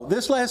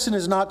this lesson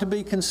is not to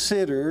be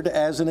considered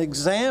as an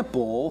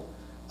example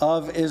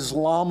of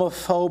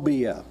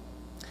Islamophobia.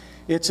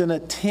 It's an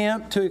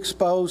attempt to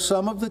expose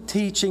some of the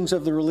teachings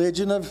of the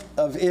religion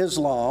of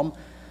Islam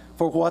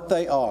for what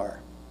they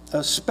are,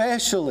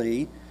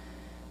 especially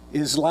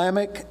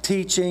Islamic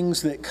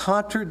teachings that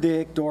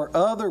contradict or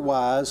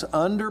otherwise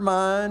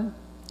undermine,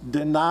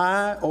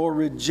 deny, or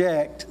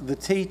reject the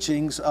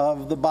teachings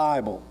of the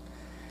Bible.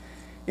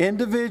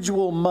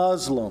 Individual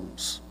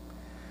Muslims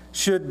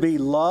should be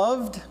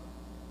loved,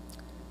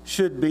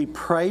 should be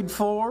prayed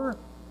for,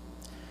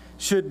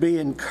 should be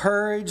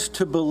encouraged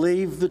to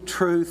believe the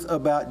truth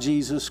about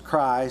Jesus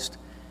Christ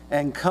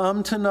and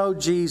come to know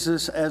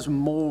Jesus as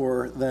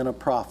more than a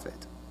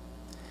prophet.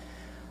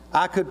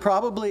 I could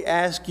probably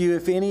ask you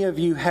if any of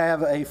you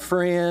have a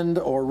friend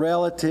or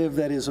relative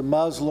that is a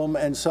Muslim,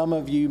 and some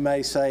of you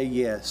may say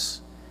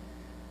yes.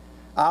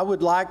 I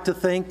would like to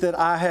think that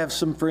I have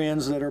some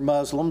friends that are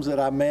Muslims that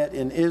I met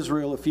in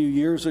Israel a few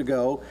years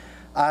ago.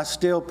 I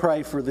still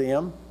pray for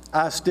them.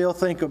 I still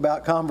think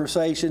about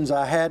conversations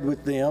I had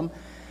with them.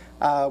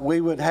 We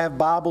would have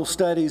Bible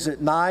studies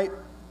at night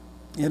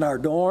in our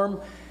dorm,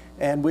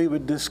 and we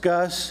would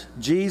discuss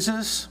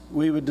Jesus.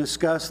 We would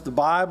discuss the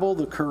Bible,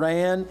 the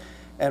Quran,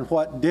 and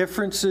what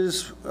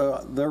differences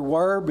there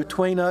were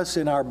between us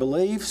in our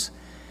beliefs.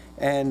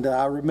 And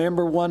I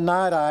remember one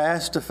night I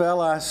asked a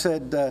fellow, I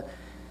said,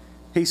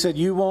 he said,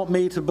 "You want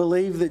me to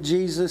believe that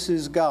Jesus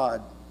is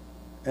God?"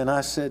 And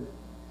I said,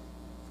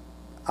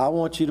 "I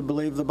want you to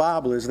believe the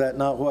Bible. Is that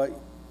not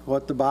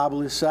what the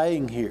Bible is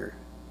saying here?"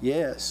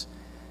 "Yes."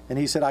 And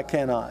he said, "I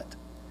cannot."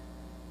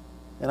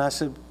 And I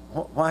said,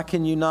 "Why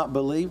can you not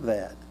believe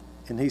that?"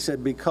 And he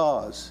said,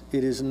 "Because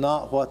it is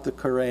not what the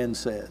Quran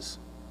says."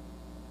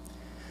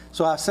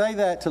 So I say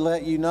that to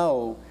let you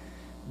know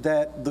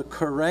that the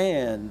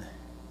Quran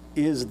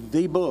is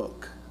the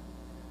book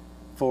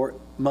for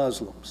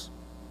Muslims.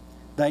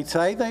 They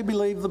say they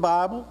believe the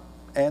Bible,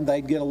 and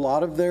they get a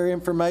lot of their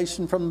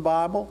information from the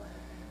Bible.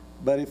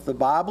 But if the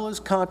Bible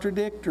is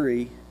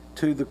contradictory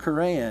to the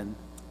Quran,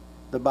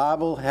 the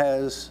Bible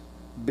has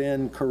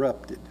been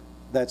corrupted.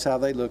 That's how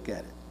they look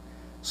at it.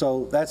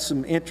 So that's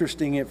some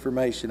interesting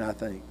information, I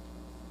think.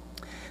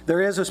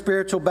 There is a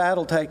spiritual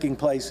battle taking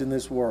place in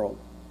this world.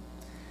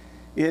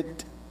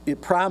 It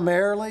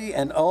primarily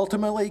and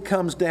ultimately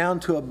comes down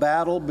to a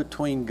battle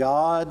between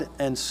God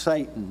and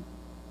Satan.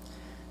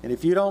 And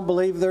if you don't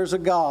believe there's a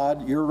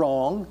God, you're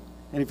wrong.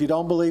 And if you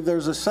don't believe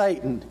there's a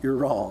Satan, you're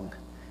wrong.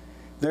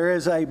 There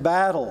is a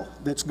battle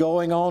that's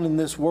going on in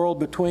this world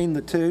between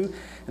the two.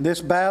 And this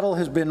battle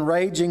has been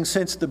raging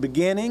since the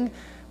beginning.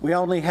 We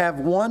only have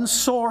one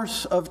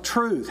source of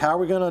truth. How are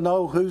we going to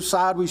know whose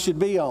side we should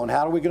be on?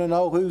 How are we going to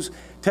know who's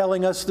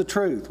telling us the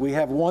truth? We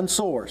have one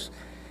source,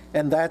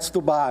 and that's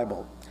the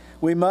Bible.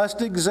 We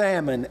must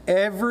examine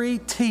every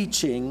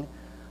teaching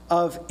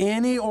of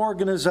any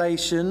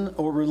organization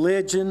or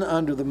religion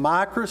under the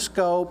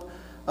microscope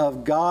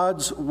of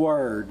God's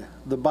Word,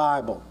 the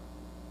Bible.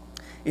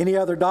 Any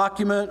other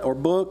document or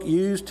book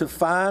used to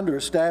find or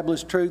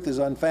establish truth is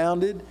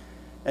unfounded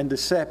and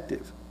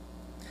deceptive.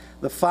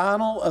 The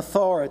final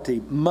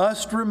authority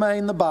must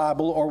remain the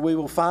Bible, or we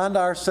will find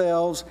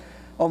ourselves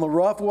on the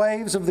rough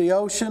waves of the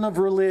ocean of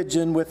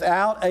religion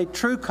without a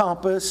true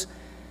compass,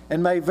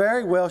 and may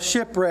very well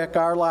shipwreck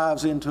our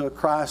lives into a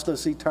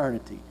Christless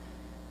eternity.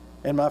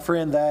 And my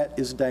friend, that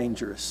is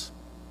dangerous.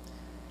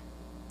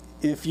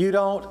 If you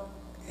don't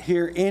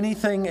hear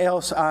anything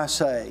else I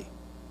say,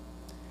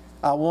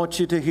 I want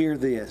you to hear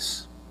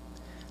this.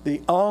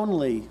 The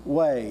only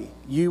way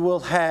you will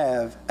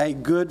have a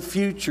good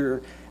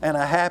future and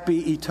a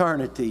happy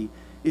eternity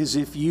is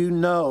if you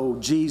know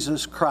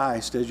Jesus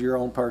Christ as your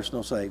own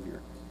personal Savior.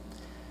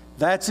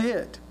 That's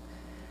it.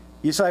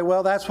 You say,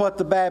 well, that's what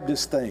the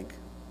Baptists think.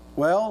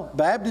 Well,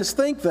 Baptists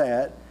think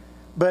that,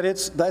 but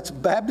it's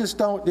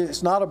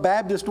not a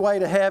Baptist way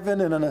to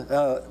heaven and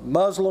a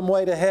Muslim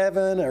way to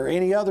heaven or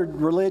any other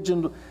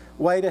religion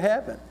way to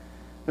heaven.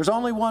 There's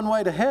only one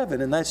way to heaven,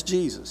 and that's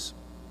Jesus.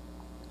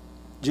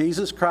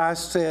 Jesus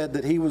Christ said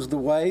that He was the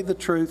way, the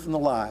truth, and the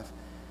life.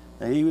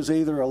 And He was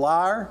either a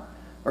liar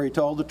or He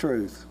told the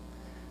truth.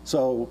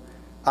 So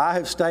I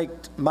have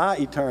staked my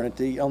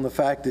eternity on the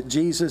fact that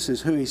Jesus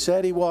is who He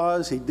said He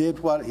was. He did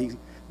what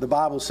the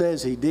Bible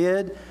says He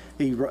did.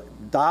 He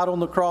died on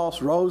the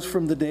cross, rose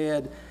from the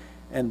dead,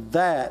 and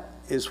that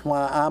is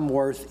why I'm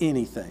worth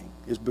anything,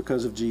 is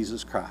because of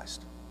Jesus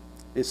Christ.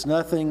 It's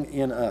nothing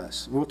in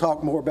us. We'll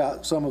talk more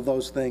about some of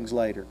those things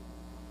later.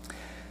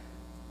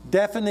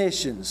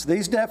 Definitions.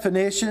 These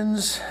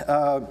definitions,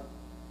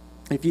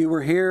 if you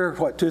were here,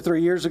 2 or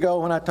 3 years ago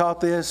when I taught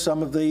this,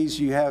 some of these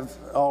you have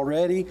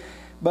already,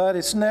 but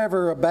it's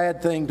never a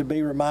bad thing to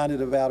be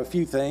reminded about a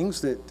few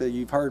things that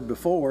you've heard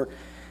before.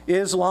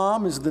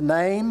 Islam is the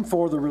name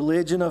for the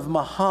religion of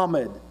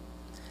Muhammad.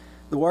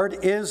 The word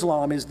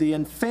Islam is the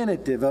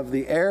infinitive of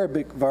the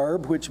Arabic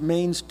verb, which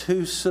means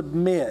to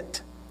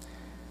submit.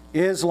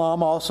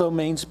 Islam also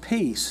means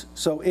peace.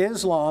 So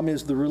Islam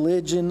is the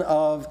religion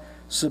of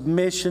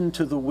submission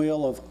to the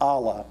will of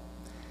Allah.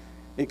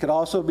 It could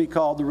also be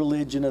called the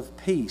religion of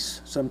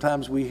peace.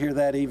 Sometimes we hear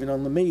that even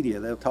on the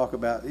media. They'll talk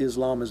about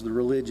Islam as the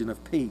religion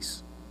of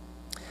peace.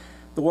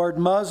 The word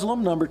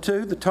Muslim, number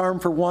 2, the term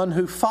for one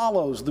who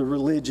follows the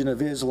religion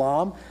of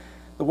Islam.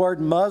 The word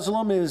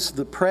Muslim is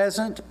the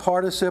present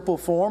participle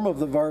form of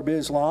the verb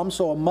Islam.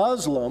 So a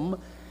Muslim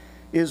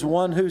is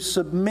one who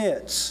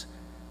submits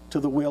to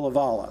the will of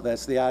Allah.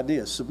 That's the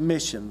idea,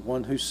 submission,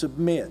 one who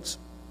submits.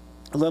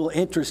 A little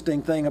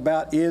interesting thing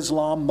about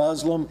Islam,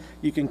 Muslim,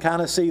 you can kind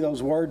of see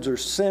those words are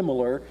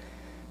similar.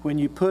 When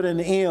you put an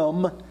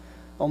M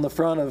on the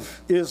front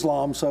of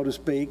Islam, so to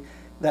speak,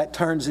 that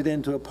turns it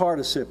into a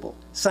participle.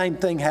 Same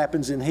thing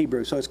happens in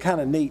Hebrew, so it's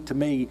kind of neat to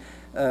me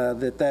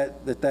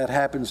that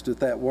happens with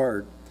that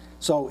word.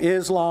 So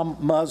Islam,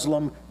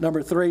 Muslim.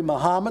 Number 3,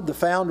 Muhammad, the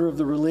founder of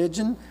the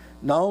religion,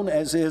 known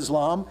as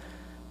Islam.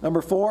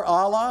 Number 4,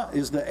 Allah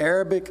is the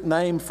Arabic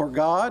name for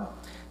God.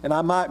 And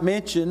I might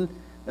mention,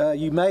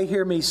 you may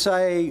hear me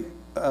say,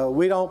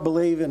 we don't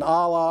believe in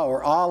Allah,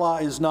 or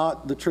Allah is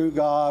not the true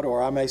God,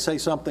 or I may say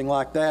something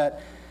like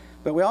that.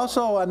 But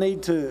I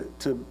need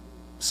to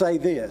say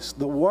this.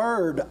 The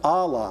word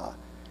Allah,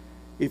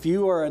 if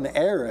you are an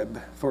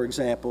Arab, for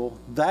example,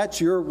 that's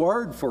your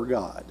word for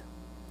God.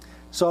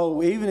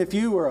 So even if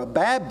you were a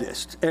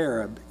Baptist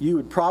Arab, you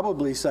would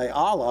probably say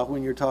Allah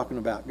when you're talking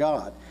about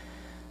God.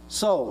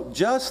 So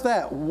just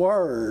that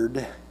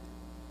word,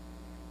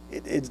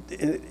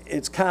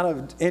 it's kind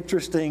of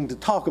interesting to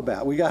talk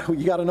about. You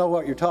got to know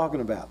what you're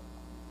talking about.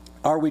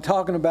 Are we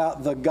talking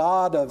about the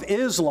God of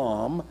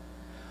Islam,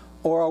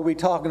 or are we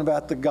talking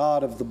about the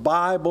God of the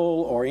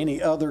Bible or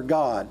any other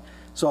God?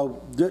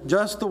 So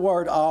just the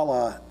word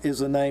Allah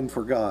is a name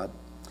for God.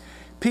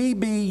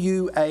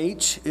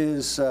 PBUH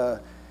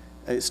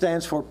it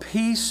stands for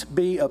peace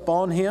be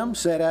upon him,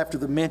 said after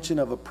the mention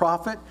of a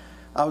prophet.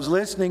 I was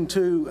listening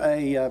to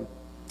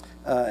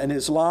an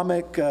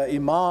Islamic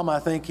imam, I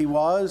think he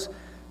was,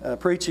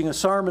 preaching a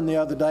sermon the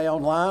other day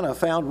online. I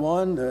found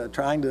one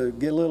trying to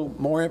get a little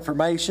more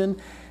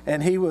information,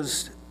 and he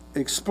was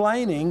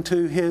explaining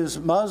to his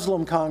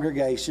Muslim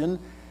congregation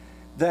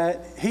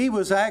that he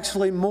was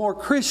actually more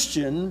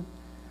Christian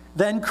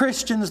than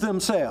Christians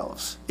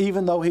themselves,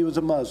 even though he was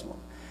a Muslim.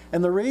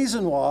 And the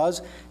reason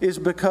is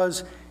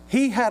because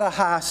he had a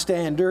high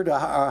standard, a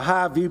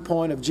high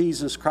viewpoint of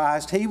Jesus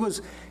Christ. He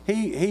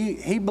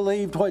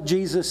believed what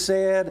Jesus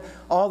said,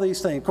 all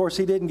these things. Of course,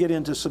 he didn't get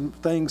into some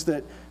things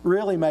that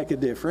really make a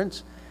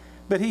difference,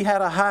 but he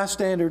had a high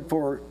standard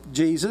for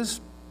Jesus,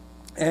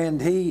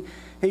 and he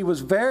was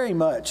very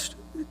much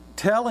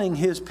telling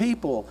his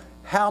people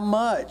how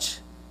much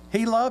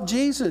he loved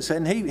Jesus,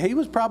 and he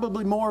was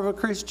probably more of a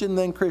Christian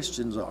than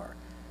Christians are.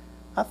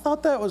 I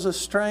thought that was a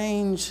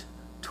strange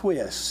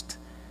twist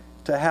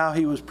to how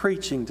he was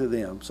preaching to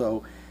them.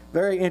 So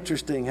very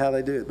interesting how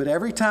they do it. But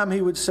every time he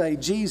would say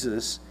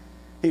Jesus,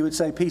 he would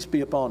say peace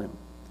be upon him.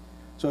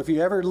 So if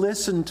you ever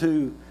listen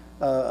to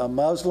a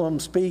Muslim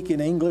speak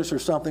in English or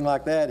something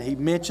like that, he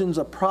mentions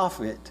a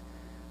prophet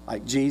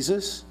like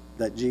Jesus,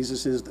 that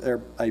Jesus is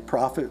a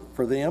prophet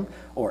for them,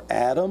 or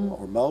Adam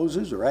or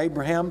Moses or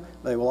Abraham,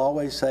 they will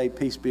always say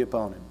peace be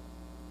upon him.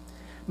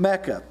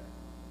 Mecca,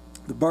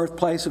 the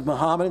birthplace of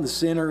Muhammad, the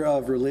center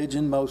of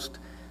religion, most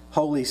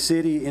holy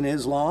city in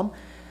Islam.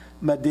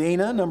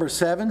 Medina, number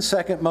 7,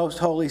 second most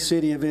holy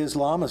city of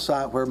Islam, a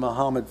site where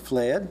Muhammad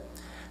fled.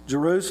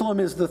 Jerusalem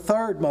is the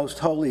third most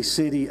holy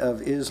city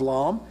of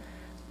Islam.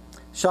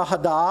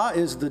 Shahada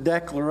is the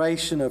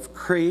declaration of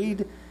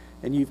creed,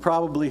 and you've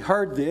probably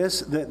heard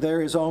this, that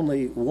there is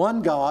only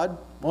one God,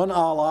 one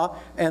Allah,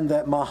 and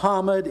that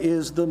Muhammad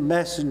is the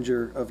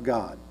messenger of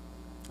God.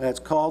 That's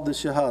called the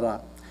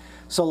Shahada.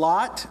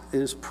 Salat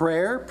is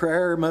prayer.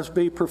 Prayer must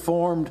be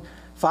performed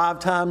 5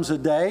 times a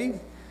day.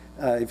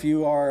 If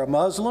you are a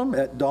Muslim,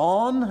 at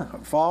dawn,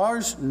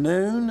 Fajr,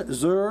 noon,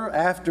 Zuhr,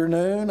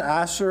 afternoon,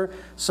 Asr,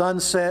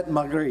 sunset,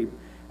 Maghrib,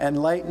 and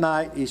late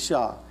night,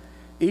 Isha.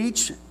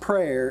 Each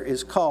prayer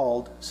is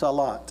called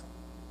Salat.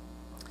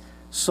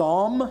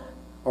 Sawm,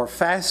 or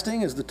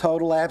fasting, is the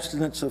total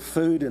abstinence of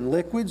food and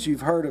liquids.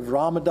 You've heard of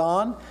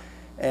Ramadan,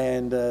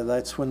 and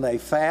that's when they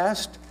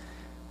fast.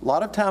 A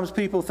lot of times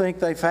people think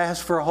they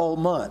fast for a whole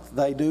month.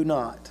 They do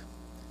not.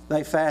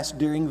 They fast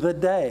during the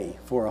day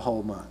for a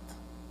whole month.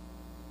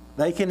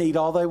 They can eat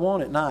all they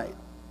want at night.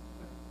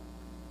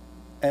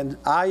 And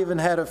I even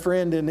had a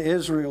friend in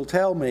Israel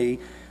tell me,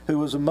 who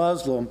was a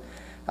Muslim,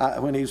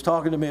 when he was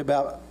talking to me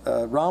about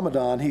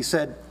Ramadan, he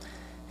said,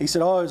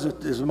 oh, it was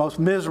the most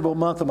miserable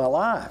month of my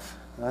life.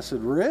 And I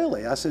said,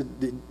 really? I said,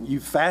 you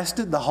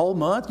fasted the whole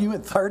month? You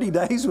went 30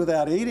 days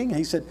without eating?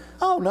 He said,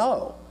 oh,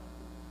 no.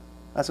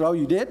 I said, oh,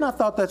 you did? And I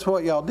thought that's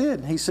what y'all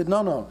did. And he said,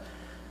 no.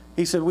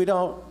 He said, we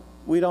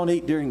don't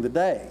eat during the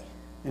day.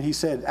 And he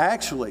said,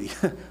 actually,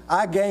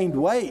 I gained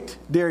weight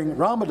during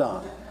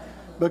Ramadan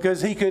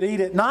because he could eat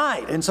at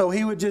night. And so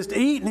he would just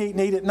eat and eat and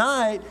eat at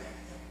night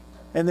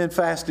and then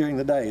fast during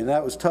the day. And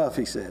that was tough,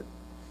 he said.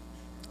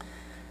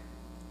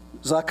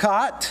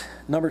 Zakat,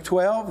 number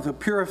 12, the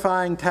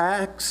purifying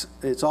tax.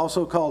 It's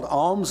also called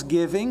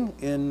almsgiving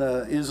in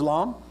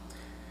Islam.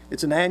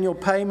 It's an annual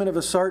payment of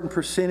a certain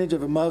percentage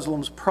of a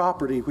Muslim's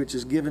property which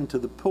is given to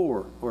the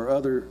poor or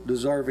other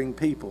deserving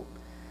people.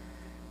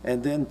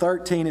 And then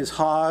 13 is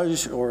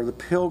Hajj, or the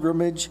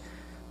pilgrimage,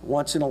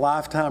 once in a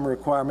lifetime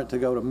requirement to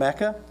go to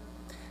Mecca.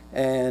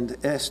 And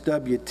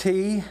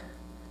SWT,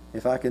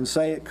 if I can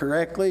say it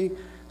correctly,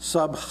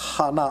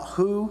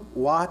 Subhanahu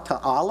wa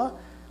ta'ala,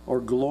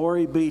 or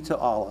glory be to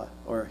Allah,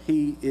 or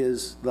He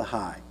is the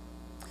High.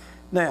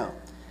 Now,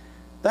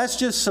 that's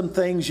just some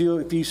things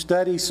if you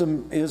study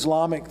some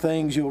Islamic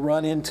things, you'll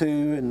run into,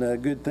 and a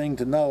good thing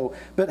to know.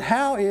 But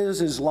how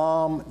is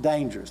Islam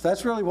dangerous?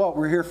 That's really what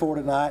we're here for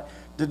tonight,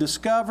 to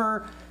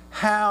discover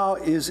how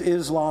is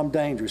Islam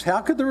dangerous. How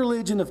could the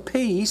religion of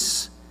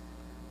peace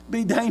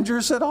be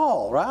dangerous at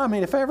all, right? I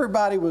mean, if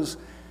everybody was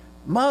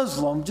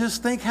Muslim,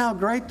 just think how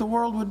great the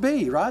world would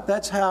be, right?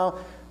 That's how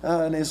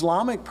an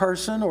Islamic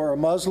person or a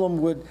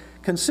Muslim would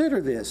consider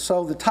this.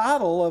 So the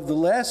title of the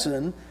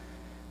lesson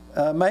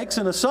makes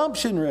an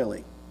assumption,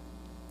 really.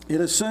 It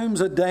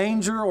assumes a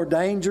danger or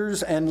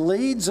dangers and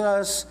leads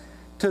us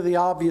to the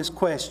obvious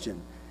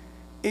question.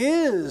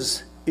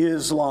 Is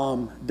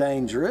Islam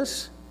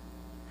dangerous?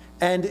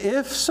 And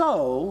if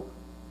so,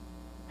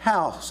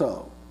 how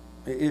so,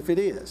 if it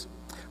is?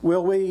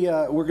 Well,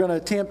 we're going to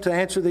attempt to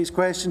answer these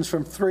questions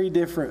from 3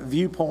 different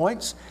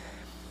viewpoints.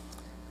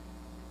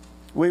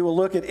 We will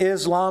look at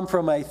Islam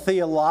from a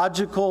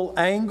theological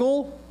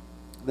angle,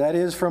 that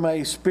is, from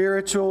a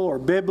spiritual or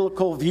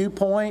biblical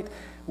viewpoint.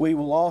 We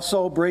will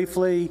also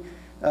briefly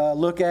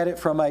look at it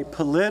from a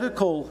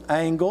political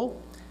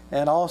angle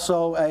and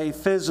also a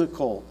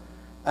physical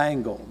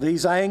angle.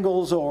 These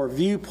angles or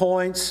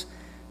viewpoints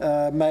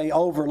may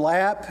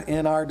overlap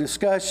in our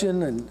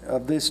discussion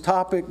of this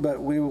topic,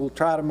 but we will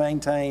try to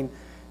maintain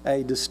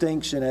a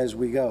distinction as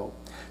we go.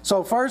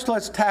 So first,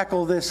 let's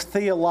tackle this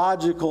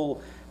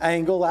theological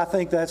angle. I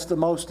think that's the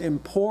most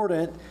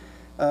important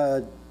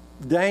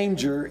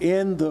danger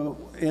in the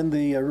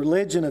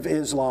religion of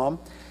Islam.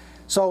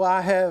 So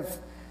I have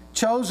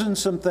chosen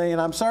something,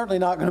 and I'm certainly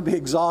not going to be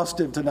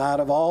exhaustive tonight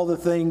of all the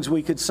things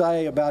we could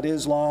say about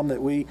Islam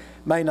that we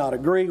may not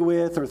agree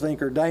with or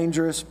think are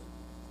dangerous.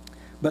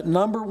 But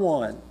number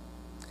 1,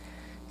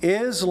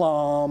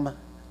 Islam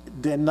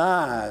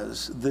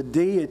denies the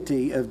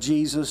deity of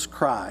Jesus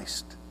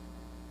Christ,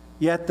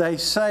 yet they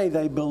say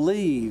they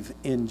believe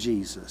in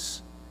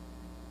Jesus.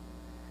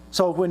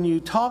 So when you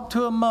talk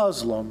to a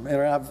Muslim,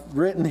 and I've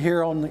written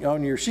here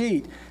on your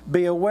sheet,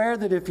 be aware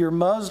that if your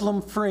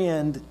Muslim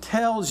friend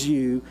tells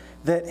you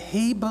that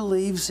he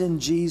believes in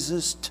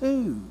Jesus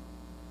too,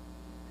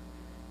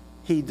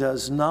 he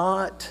does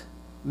not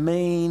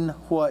mean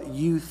what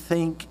you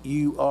think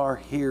you are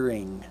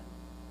hearing.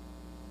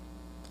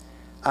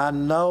 I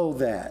know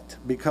that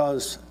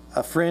because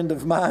a friend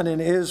of mine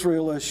in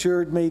Israel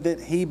assured me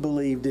that he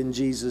believed in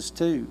Jesus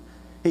too.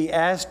 He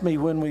asked me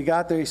when we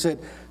got there, he said,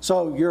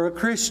 "So you're a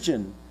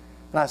Christian?"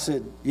 And I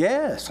said,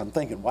 "Yes." I'm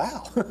thinking,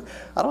 wow,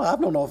 I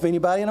don't know if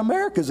anybody in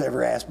America's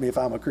ever asked me if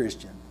I'm a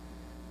Christian.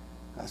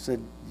 I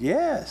said,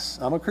 "Yes,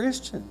 I'm a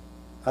Christian."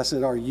 I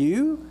said, "Are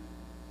you?"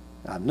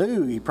 I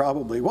knew he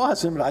probably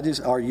wasn't,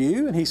 but "Are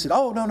you?" And he said,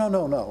 "Oh,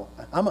 no.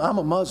 I'm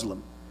a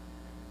Muslim."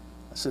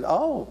 I said,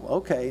 "Oh,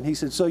 okay." And he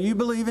said, "So you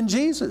believe in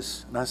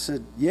Jesus?" And I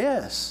said,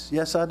 Yes,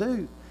 I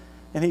do."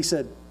 And he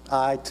said,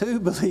 "I too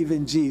believe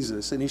in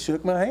Jesus." And he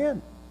shook my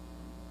hand.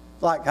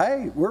 Like,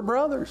 "Hey, we're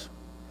brothers."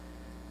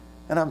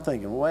 And I'm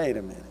thinking, wait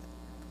a minute.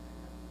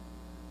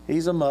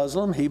 He's a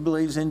Muslim. He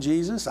believes in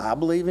Jesus. I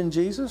believe in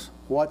Jesus.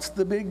 What's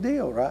the big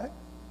deal, right?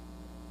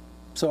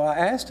 So I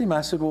asked him,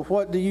 I said, "Well,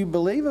 what do you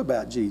believe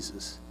about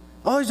Jesus?"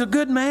 "Oh, he's a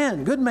good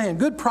man,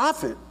 good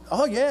prophet."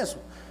 "Oh, yes,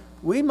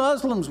 we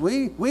Muslims,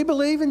 we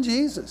believe in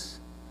Jesus."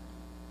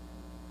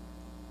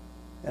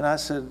 And I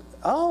said,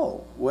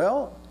 "Oh,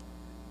 well,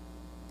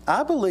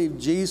 I believe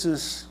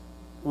Jesus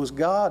was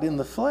God in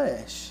the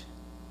flesh."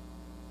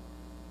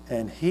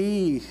 And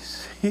he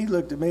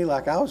looked at me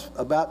like I was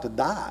about to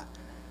die,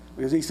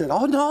 because he said,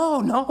 "Oh,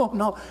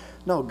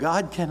 no,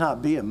 God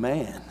cannot be a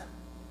man.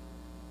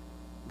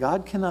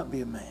 God cannot be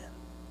a man."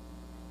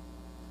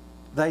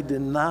 They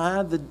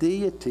deny the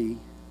deity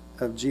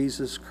of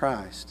Jesus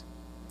Christ.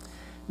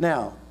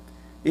 Now,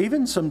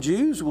 even some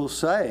Jews will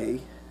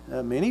say,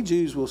 many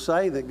Jews will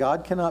say that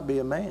God cannot be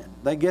a man.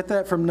 They get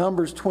that from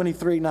Numbers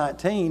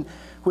 23:19,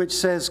 which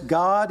says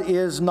God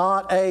is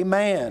not a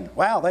man.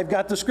 Wow, they've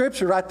got the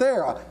scripture right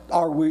there.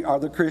 Are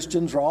the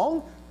Christians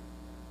wrong?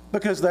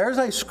 Because there's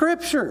a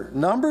scripture,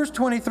 Numbers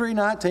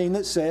 23:19,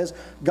 that says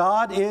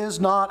God is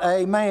not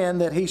a man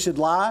that he should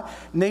lie,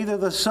 neither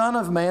the Son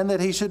of Man that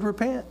he should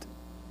repent.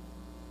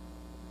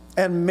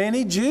 And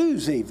many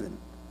Jews even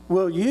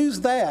will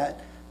use that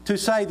to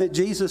say that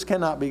Jesus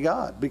cannot be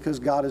God because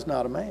God is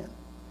not a man.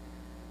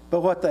 But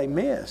what they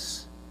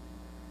miss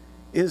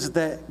is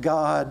that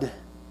God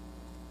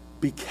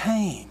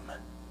became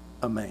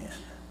a man.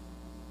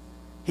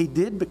 He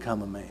did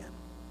become a man,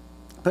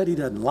 but he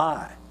doesn't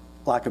lie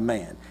like a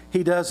man.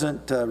 He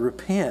doesn't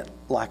repent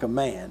like a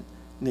man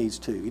needs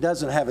to. He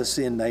doesn't have a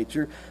sin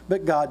nature,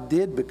 but God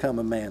did become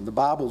a man. The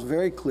Bible's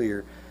very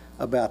clear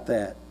about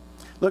that.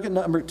 Look at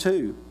number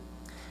 2.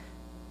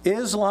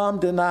 Islam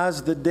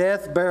denies the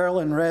death, burial,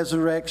 and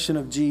resurrection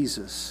of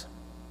Jesus.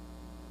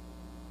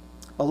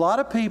 A lot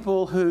of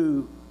people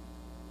who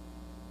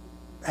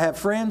have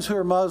friends who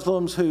are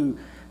Muslims who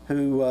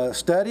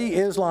study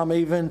Islam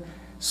even,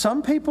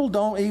 some people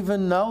don't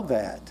even know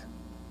that.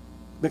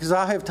 Because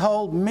I have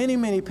told many,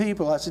 many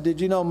people, I said,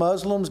 did you know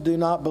Muslims do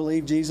not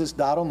believe Jesus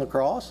died on the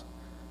cross?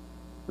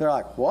 They're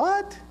like,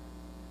 what?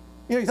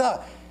 You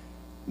thought,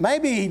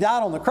 maybe he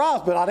died on the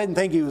cross, but I didn't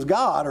think he was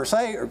God or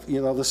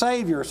the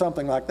Savior or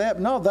something like that.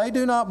 No, they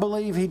do not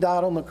believe he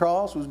died on the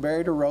cross, was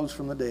buried, or rose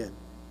from the dead.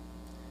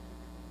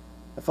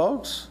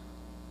 Folks,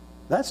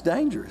 that's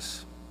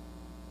dangerous.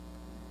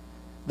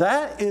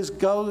 That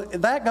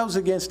goes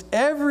against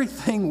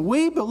everything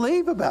we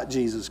believe about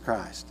Jesus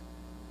Christ.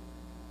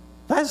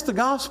 That's the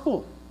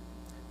gospel.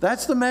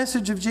 That's the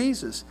message of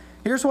Jesus.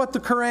 Here's what the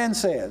Quran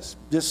says,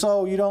 just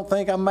so you don't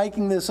think I'm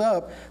making this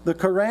up. The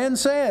Quran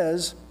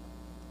says,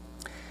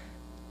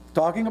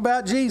 talking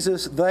about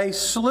Jesus, they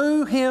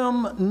slew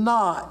him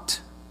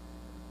not,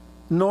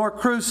 nor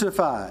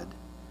crucified,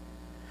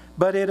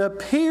 but it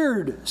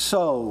appeared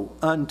so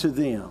unto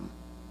them.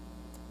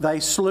 They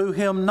slew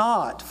him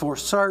not for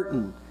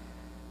certain,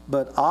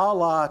 but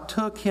Allah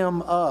took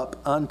him up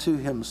unto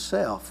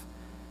himself.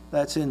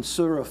 That's in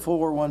Surah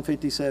 4,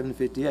 157,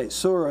 58.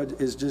 Surah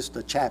is just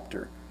a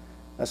chapter.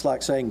 That's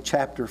like saying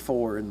chapter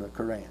 4 in the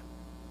Quran.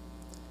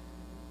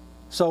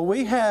 So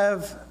we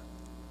have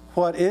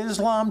what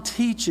Islam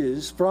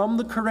teaches from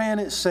the Quran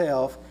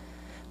itself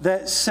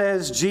that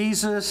says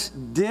Jesus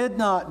did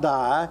not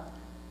die.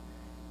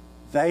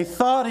 They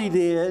thought he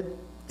did.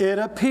 It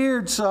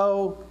appeared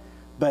so,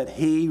 but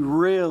he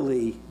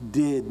really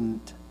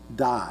didn't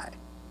die.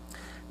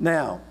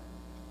 Now,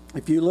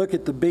 if you look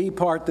at the B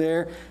part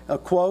there, a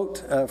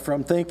quote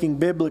from Thinking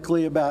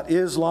Biblically About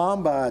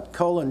Islam by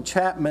Colin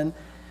Chapman,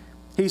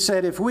 he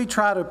said, if we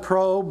try to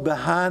probe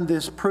behind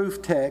this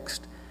proof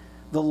text,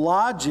 the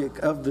logic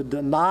of the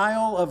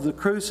denial of the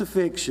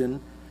crucifixion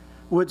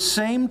would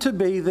seem to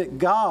be that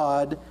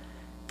God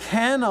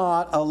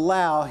cannot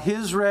allow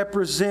his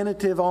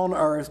representative on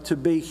earth to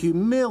be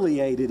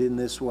humiliated in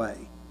this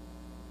way.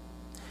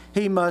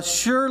 He must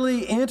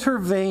surely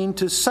intervene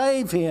to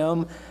save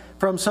him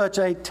from such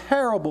a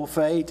terrible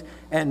fate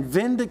and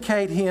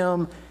vindicate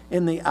him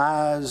in the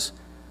eyes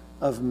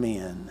of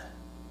men.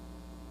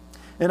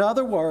 In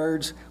other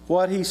words,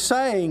 what he's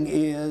saying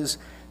is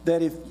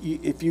that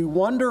if you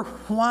wonder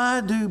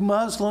why do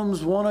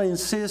Muslims want to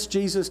insist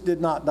Jesus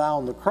did not die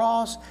on the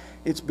cross,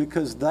 it's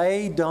because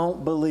they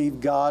don't believe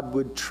God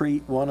would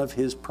treat one of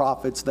his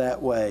prophets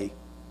that way.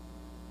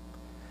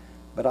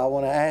 But I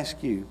want to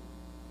ask you,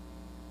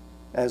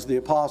 as the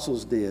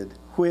apostles did,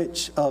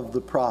 which of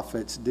the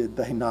prophets did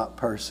they not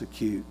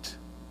persecute?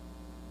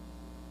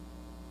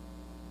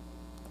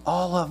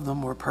 All of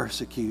them were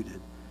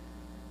persecuted.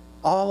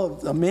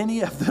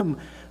 Many of them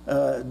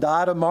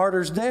died a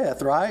martyr's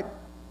death, right?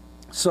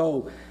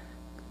 So,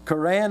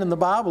 Quran and the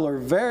Bible are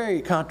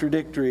very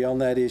contradictory on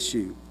that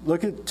issue.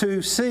 Look at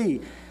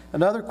 2C,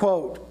 another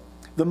quote.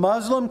 The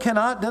Muslim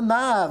cannot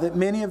deny that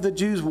many of the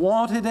Jews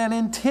wanted and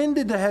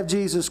intended to have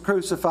Jesus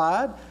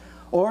crucified,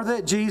 or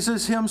that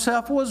Jesus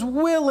himself was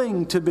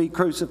willing to be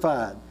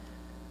crucified.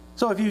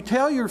 So if you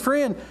tell your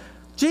friend,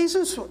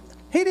 Jesus,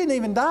 he didn't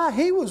even die,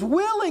 he was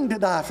willing to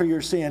die for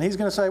your sin, he's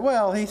going to say,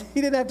 well, he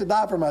didn't have to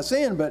die for my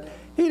sin, but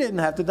he didn't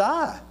have to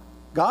die.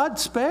 God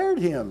spared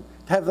him.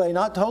 Have they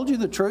not told you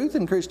the truth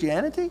in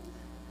Christianity?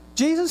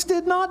 Jesus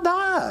did not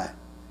die.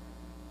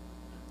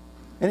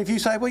 And if you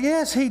say, well,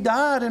 yes, he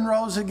died and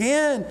rose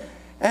again,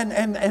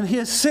 and he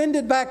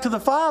ascended back to the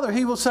Father,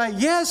 he will say,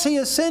 yes, he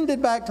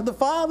ascended back to the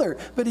Father,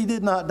 but he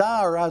did not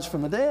die or rise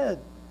from the dead.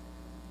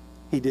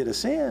 He did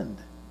ascend.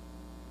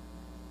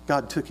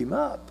 God took him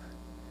up.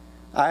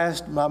 I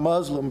asked my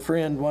Muslim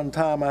friend one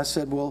time, I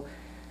said, well,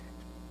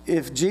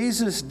 if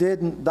Jesus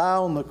didn't die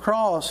on the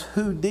cross,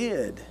 who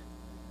did?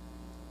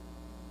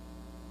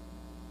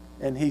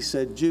 And he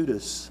said,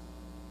 Judas.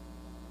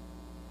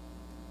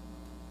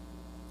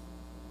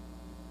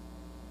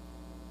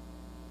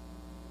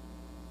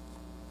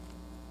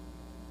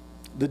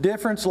 The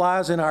difference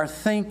lies in our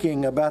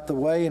thinking about the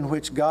way in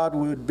which God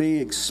would be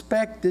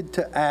expected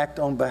to act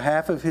on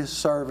behalf of his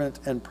servant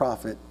and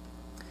prophet.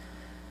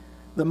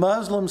 The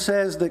Muslim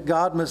says that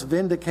God must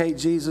vindicate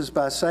Jesus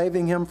by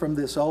saving him from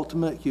this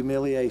ultimate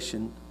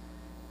humiliation.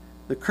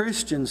 The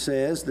Christian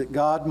says that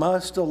God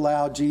must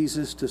allow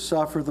Jesus to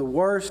suffer the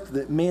worst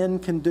that men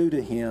can do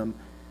to him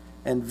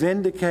and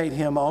vindicate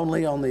him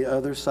only on the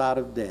other side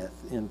of death,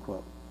 end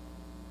quote.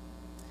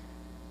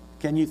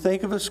 Can you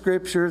think of a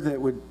scripture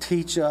that would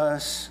teach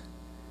us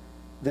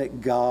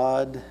that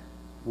God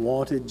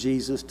wanted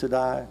Jesus to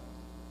die?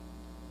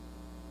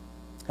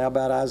 How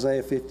about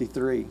Isaiah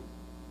 53?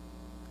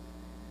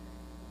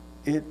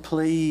 It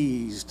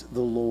pleased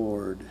the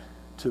Lord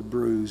to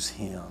bruise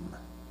him.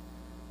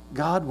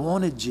 God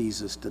wanted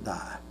Jesus to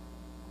die.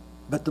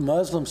 But the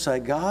Muslims say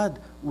God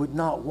would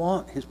not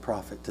want his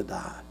prophet to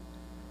die.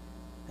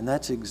 And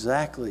that's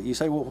exactly, you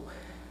say, well,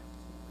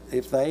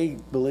 if they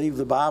believe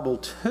the Bible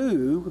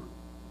too,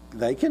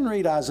 they can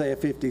read Isaiah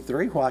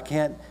 53. Why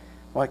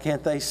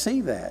can't they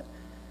see that?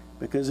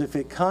 Because if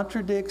it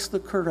contradicts the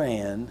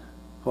Quran,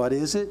 what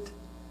is it?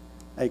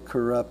 A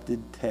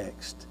corrupted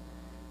text.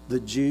 The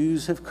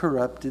Jews have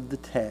corrupted the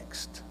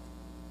text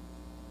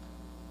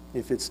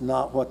if it's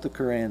not what the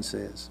Quran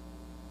says.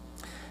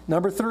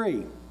 Number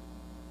 3,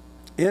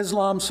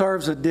 Islam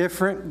serves a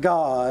different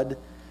God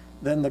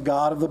than the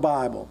God of the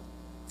Bible.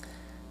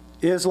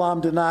 Islam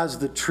denies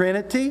the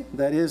Trinity,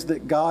 that is,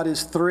 that God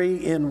is 3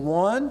 in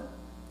 1.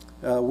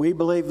 We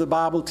believe the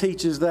Bible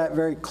teaches that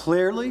very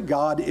clearly.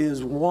 God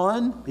is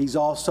one. He's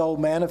also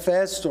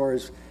manifest or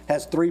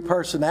has 3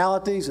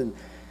 personalities. And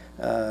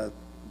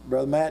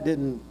Brother Matt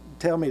didn't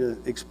tell me to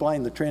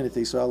explain the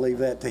Trinity, so I'll leave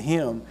that to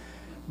him.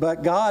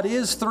 But God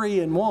is 3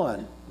 in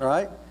 1,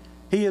 right?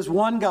 He is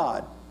one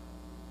God.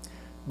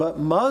 But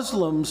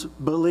Muslims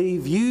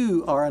believe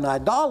you are an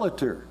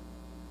idolater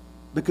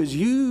because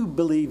you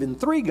believe in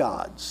 3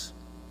 gods.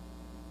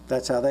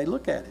 That's how they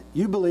look at it.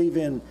 You believe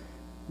in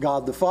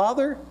God the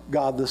Father,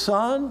 God the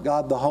Son,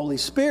 God the Holy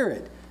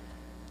Spirit.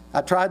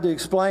 I tried to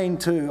explain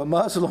to a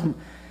Muslim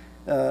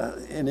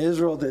in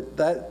Israel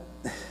that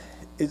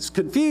it's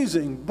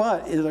confusing,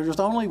 but there's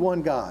only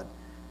one God.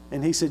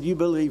 And he said, you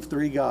believe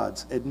 3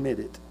 gods. Admit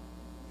it.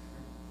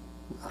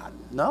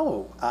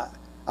 No,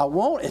 I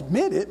won't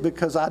admit it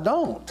because I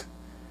don't.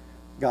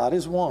 God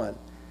is one.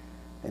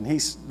 And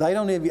they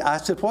don't even, I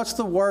said, what's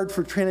the word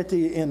for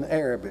Trinity in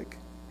Arabic?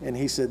 And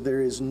he said,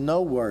 there is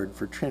no word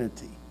for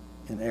Trinity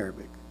in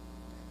Arabic.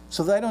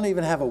 So they don't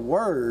even have a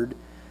word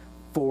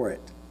for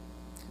it.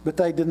 But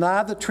they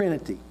deny the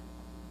Trinity.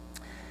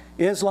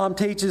 Islam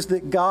teaches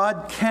that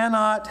God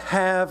cannot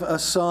have a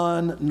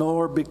son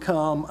nor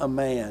become a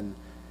man.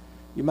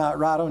 You might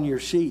write on your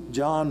sheet,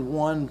 John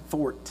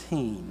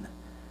 1:14.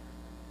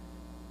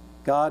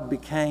 God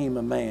became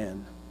a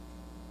man.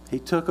 He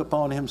took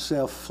upon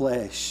himself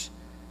flesh.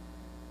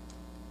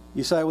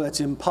 You say, well, it's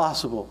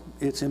impossible.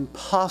 It's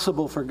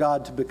impossible for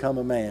God to become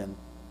a man.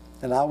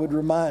 And I would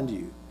remind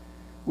you,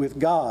 with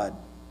God,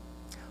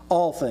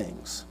 all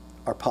things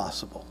are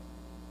possible.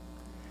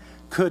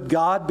 Could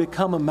God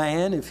become a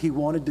man if he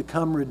wanted to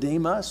come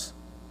redeem us?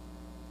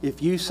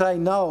 If you say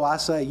no, I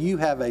say you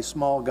have a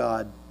small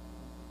God.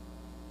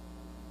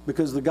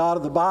 Because the God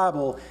of the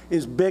Bible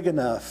is big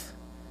enough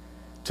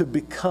to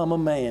become a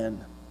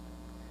man,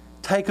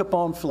 take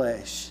upon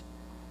flesh,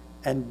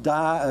 and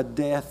die a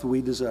death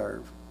we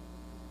deserve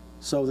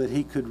so that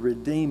he could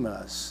redeem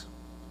us.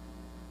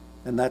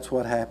 And that's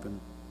what happened.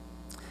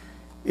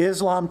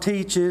 Islam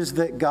teaches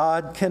that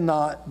God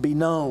cannot be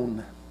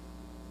known.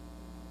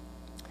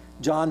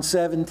 John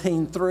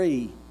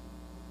 17:3.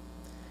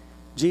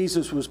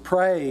 Jesus was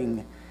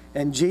praying,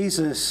 and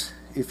Jesus,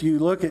 if you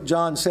look at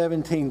John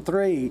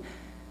 17:3,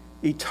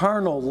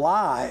 eternal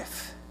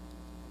life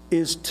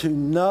is to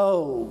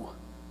know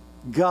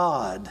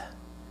God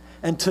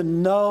and to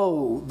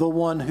know the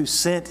one who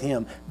sent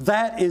him.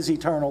 That is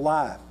eternal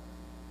life.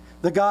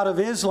 The God of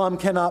Islam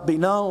cannot be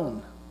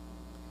known.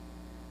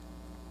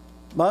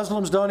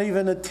 Muslims don't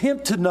even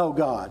attempt to know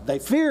God. They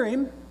fear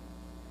him.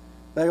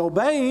 They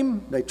obey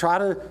him. They try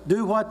to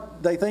do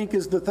what they think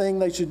is the thing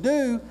they should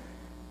do.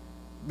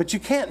 But you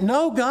can't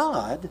know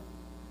God.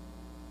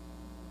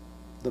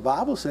 The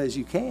Bible says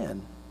you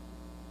can.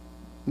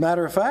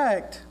 Matter of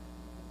fact,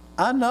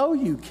 I know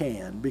you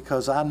can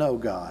because I know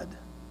God.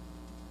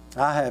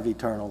 I have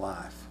eternal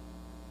life.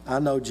 I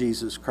know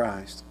Jesus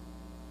Christ.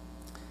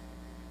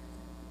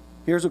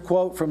 Here's a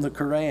quote from the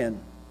Quran.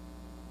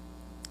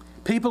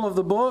 People of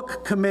the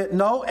book, commit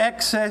no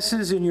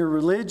excesses in your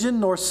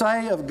religion, nor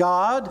say of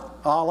God,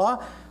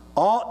 Allah,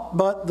 aught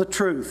but the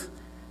truth.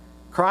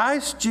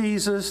 Christ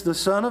Jesus, the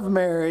Son of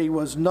Mary,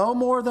 was no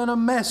more than a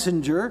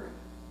messenger,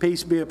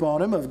 peace be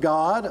upon him, of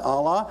God,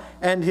 Allah,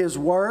 and his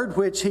word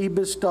which he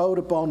bestowed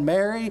upon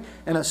Mary,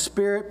 and a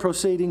spirit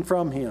proceeding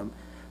from him.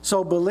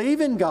 So believe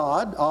in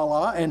God,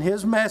 Allah, and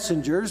his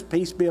messengers,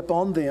 peace be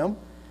upon them.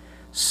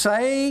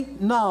 Say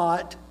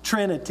not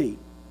Trinity.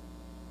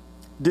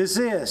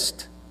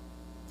 Desist.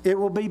 It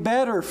will be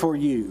better for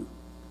you.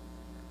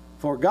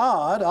 For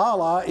God,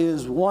 Allah,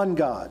 is one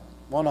God,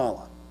 one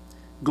Allah.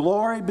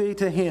 Glory be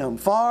to him.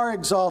 Far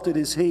exalted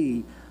is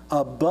he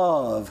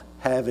above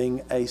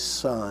having a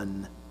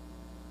son.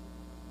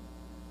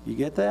 You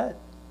get that?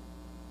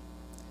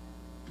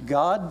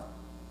 God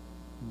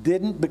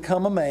didn't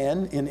become a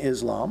man in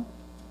Islam.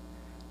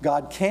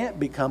 God can't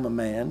become a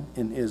man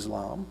in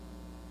Islam.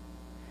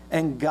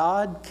 And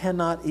God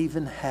cannot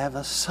even have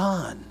a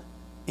son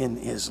in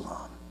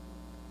Islam.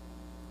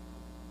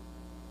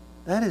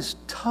 That is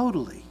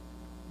totally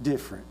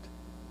different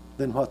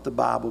than what the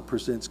Bible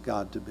presents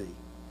God to be.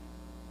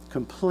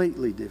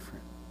 Completely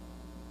different.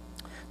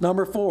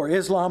 Number 4,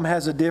 Islam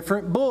has a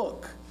different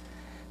book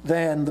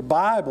than the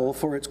Bible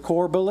for its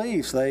core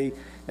beliefs. They,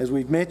 as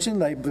we've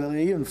mentioned, they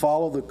believe and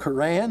follow the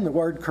Quran. The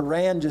word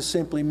Quran just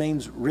simply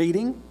means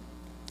reading.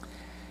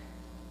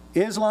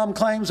 Islam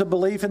claims a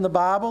belief in the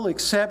Bible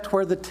except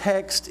where the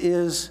text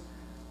is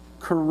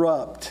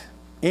corrupt.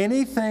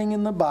 Anything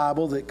in the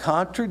Bible that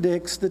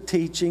contradicts the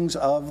teachings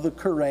of the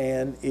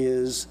Quran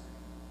is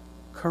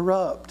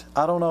corrupt.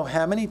 I don't know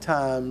how many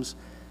times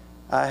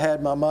I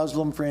had my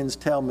Muslim friends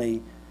tell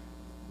me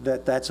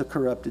that that's a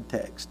corrupted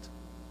text.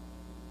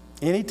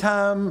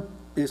 Anytime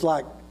it's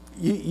like,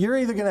 you're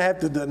either going to have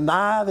to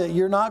deny that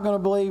you're not going to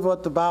believe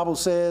what the Bible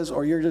says,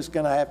 or you're just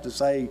going to have to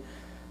say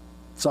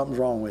something's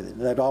wrong with it.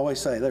 They'd always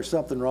say, there's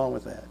something wrong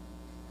with that.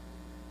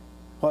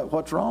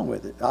 What's wrong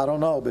with it? I don't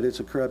know, but it's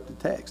a corrupted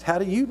text. How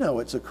do you know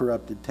it's a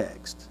corrupted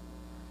text?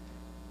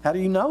 How do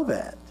you know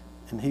that?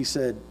 And he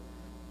said,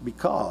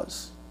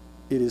 because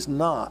it is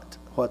not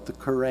what the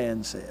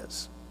Quran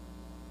says.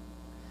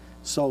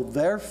 So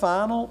their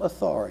final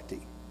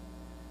authority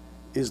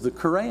is the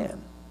Quran,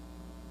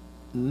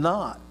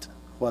 not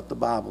what the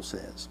Bible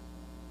says.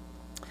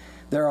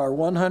 There are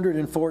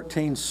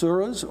 114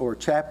 surahs or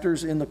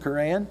chapters in the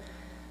Quran.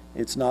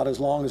 It's not as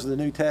long as the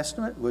New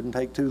Testament. Wouldn't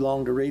take too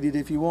long to read it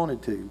if you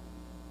wanted to.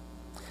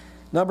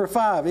 Number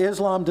 5,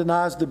 Islam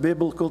denies the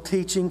biblical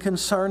teaching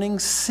concerning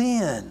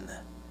sin.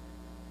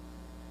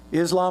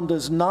 Islam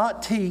does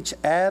not teach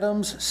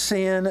Adam's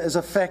sin as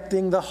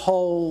affecting the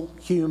whole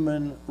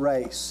human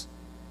race.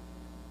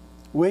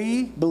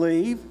 We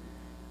believe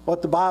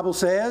what the Bible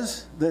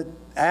says, that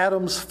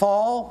Adam's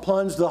fall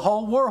plunged the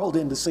whole world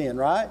into sin,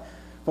 right?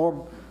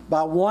 For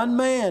by one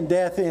man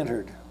death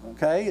entered.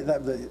 Okay,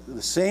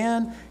 the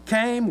sin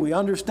came. We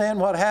understand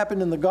what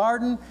happened in the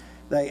garden.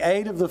 They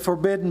ate of the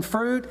forbidden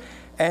fruit,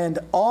 and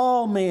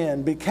all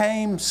men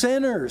became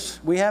sinners.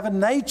 We have a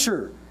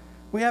nature.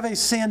 We have a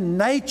sin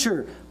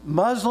nature.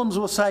 Muslims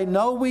will say,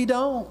 no, we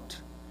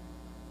don't.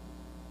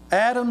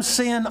 Adam's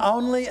sin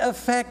only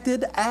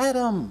affected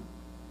Adam.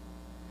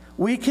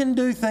 We can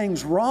do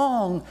things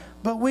wrong,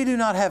 but we do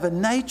not have a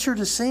nature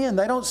to sin.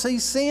 They don't see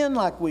sin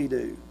like we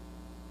do.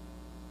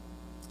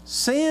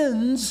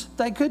 Sins,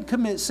 they could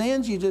commit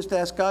sins. You just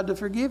ask God to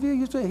forgive you.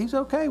 You say He's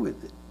okay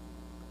with it.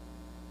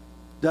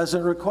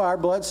 Doesn't require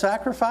blood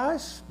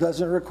sacrifice.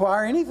 Doesn't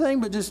require anything,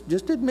 but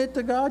just admit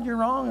to God you're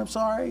wrong. I'm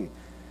sorry.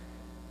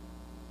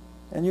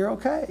 And you're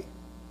okay.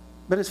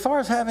 But as far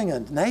as having a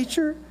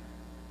nature,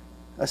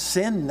 a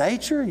sin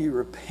nature, you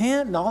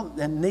repent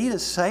and need a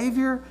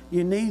Savior,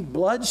 you need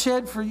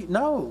bloodshed for you.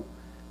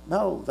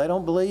 No, they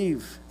don't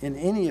believe in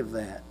any of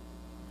that.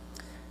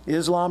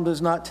 Islam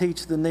does not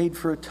teach the need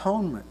for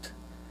atonement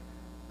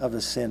of a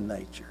sin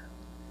nature.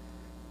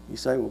 You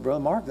say, well,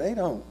 Brother Mark, they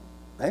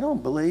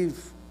don't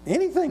believe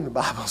anything the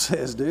Bible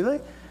says, do they?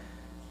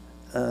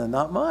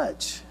 Not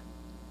much,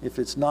 if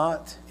it's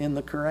not in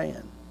the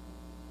Quran.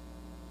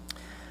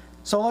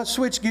 So let's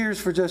switch gears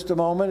for just a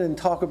moment and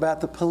talk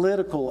about the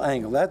political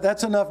angle.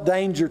 That's enough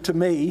danger to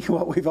me,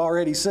 what we've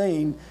already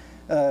seen.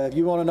 If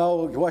you want to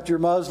know what your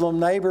Muslim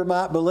neighbor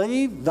might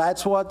believe,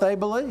 that's what they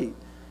believe.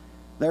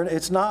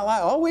 It's not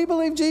like, oh, we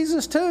believe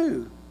Jesus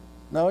too.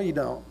 No, you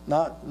don't.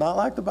 Not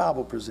like the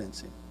Bible presents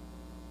him.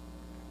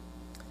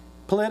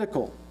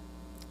 Political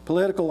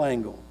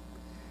angle.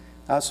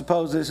 I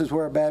suppose this is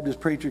where a Baptist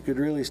preacher could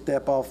really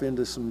step off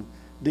into some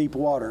deep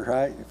water,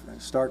 right? If I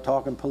start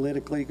talking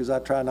politically, because I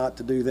try not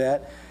to do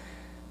that.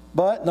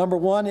 But number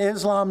 1,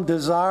 Islam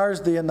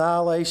desires the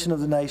annihilation of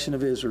the nation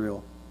of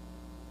Israel.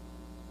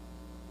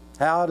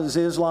 How does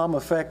Islam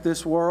affect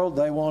this world?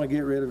 They want to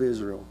get rid of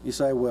Israel. You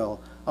say,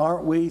 well,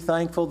 aren't we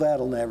thankful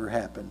that'll never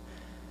happen?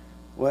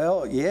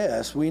 Well,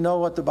 yes, we know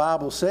what the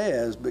Bible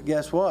says, but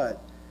guess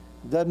what?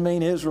 It doesn't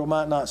mean Israel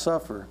might not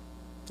suffer.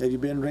 Have you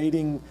been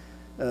reading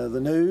the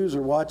news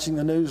or watching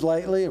the news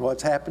lately?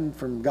 What's happened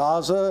from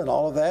Gaza and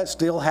all of that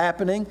still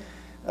happening.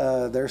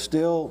 They're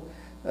still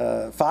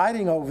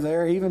fighting over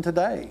there even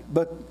today.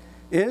 But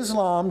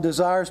Islam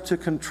desires to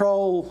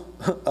control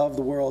of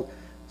the world.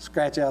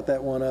 Scratch out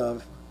that one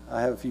of. I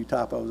have a few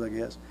typos, I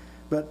guess.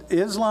 But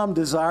Islam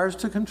desires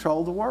to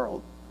control the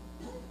world.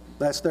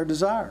 That's their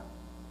desire.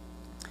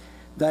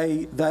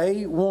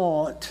 They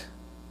want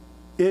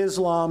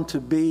Islam to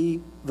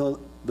be the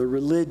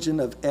religion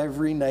of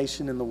every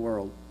nation in the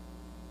world.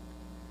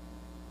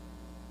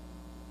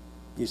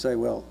 You say,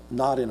 well,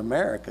 not in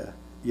America.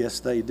 Yes,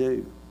 they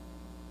do.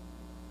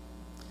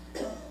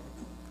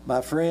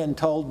 My friend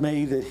told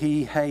me that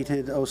he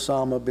hated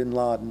Osama bin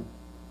Laden,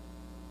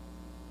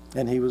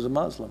 and he was a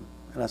Muslim.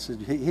 And I said,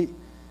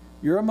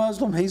 you're a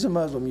Muslim? He's a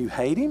Muslim. You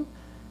hate him?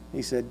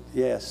 He said,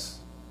 yes,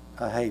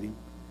 I hate him.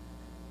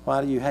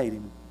 Why do you hate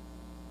him?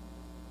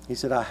 He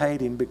said, I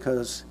hate him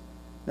because,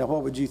 now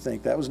what would you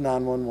think? That was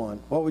 9/11.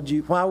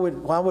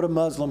 Why would a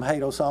Muslim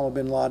hate Osama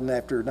bin Laden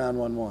after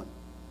 9/11?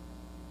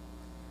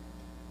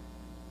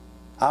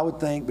 I would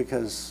think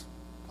because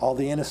all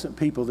the innocent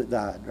people that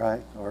died,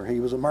 right? Or he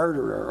was a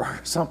murderer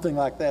or something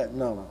like that.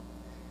 No.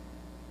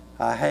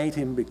 I hate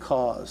him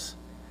because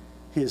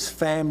his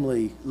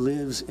family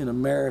lives in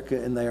America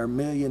and they are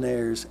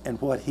millionaires, and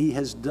what he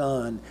has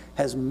done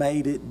has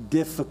made it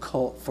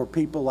difficult for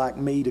people like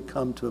me to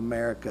come to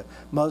America.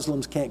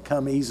 Muslims can't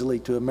come easily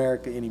to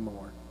America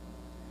anymore.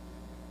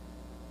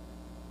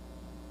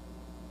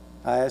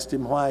 I asked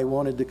him why he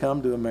wanted to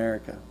come to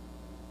America.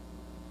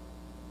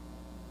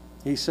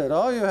 He said,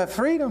 oh, you have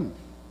freedom.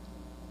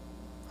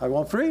 I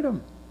want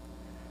freedom.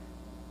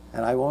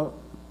 And I want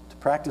to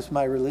practice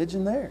my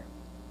religion there.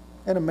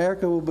 And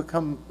America will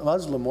become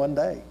Muslim one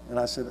day. And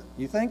I said,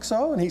 you think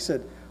so? And he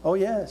said, oh,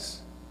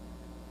 yes.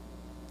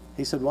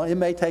 He said, well, it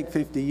may take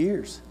 50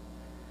 years,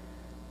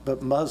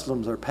 but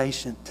Muslims are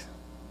patient.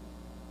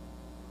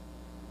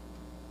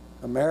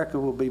 America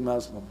will be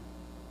Muslim.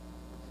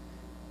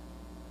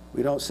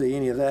 We don't see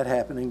any of that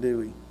happening, do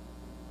we?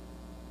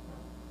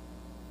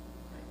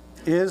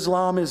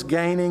 Islam is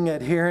gaining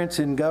adherents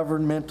in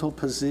governmental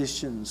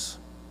positions.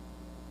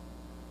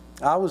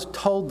 I was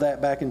told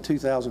that back in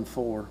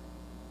 2004.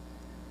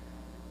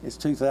 It's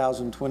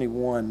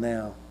 2021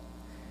 now.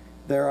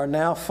 There are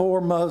now 4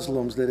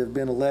 Muslims that have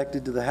been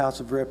elected to the House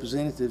of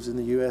Representatives in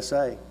the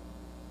USA.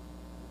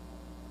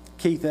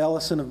 Keith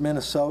Ellison of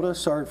Minnesota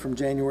served from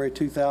January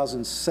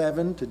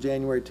 2007 to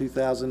January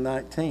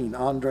 2019.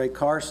 Andre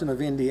Carson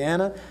of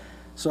Indiana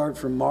served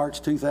from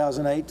March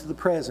 2008 to the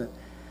present.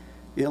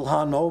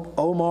 Ilhan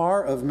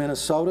Omar of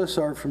Minnesota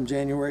served from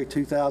January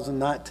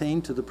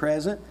 2019 to the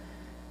present.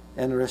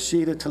 And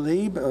Rashida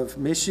Tlaib of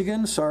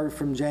Michigan served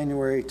from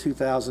January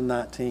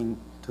 2019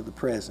 to the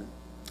present.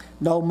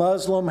 No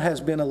Muslim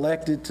has been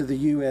elected to the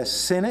U.S.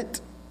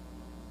 Senate.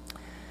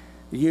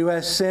 The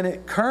U.S.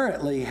 Senate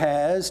currently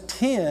has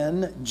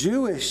 10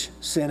 Jewish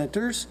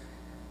senators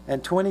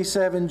and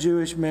 27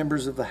 Jewish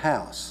members of the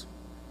House.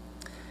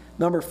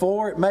 Number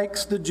 4, it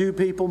makes the Jew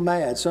people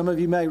mad. Some of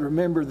you may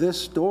remember this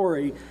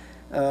story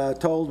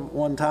told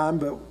one time,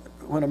 but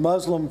when a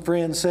Muslim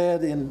friend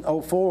said in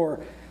 2004,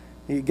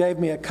 he gave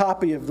me a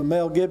copy of the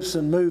Mel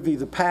Gibson movie,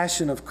 The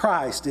Passion of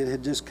Christ. It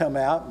had just come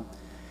out,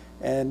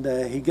 and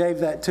he gave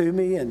that to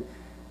me, and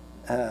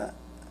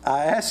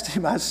I asked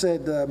him, I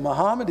said,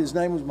 Muhammad, his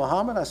name was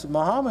Muhammad. I said,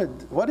 Muhammad,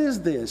 what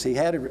is this? He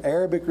had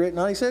Arabic written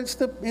on it. He said,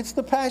 it's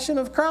the Passion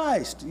of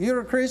Christ.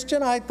 You're a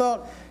Christian. I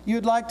thought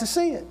you'd like to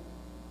see it.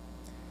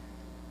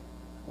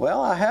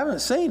 Well, I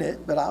haven't seen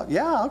it, but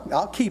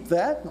I'll keep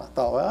that. I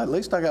thought, well, at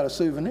least I got a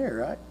souvenir,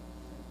 right?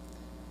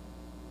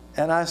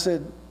 And I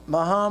said,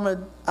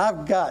 Muhammad,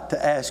 I've got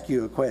to ask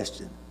you a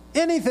question.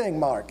 Anything,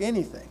 Mark,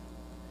 anything.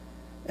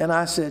 And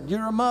I said,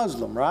 you're a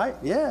Muslim, right?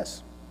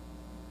 Yes.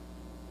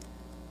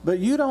 But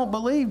you don't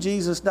believe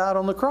Jesus died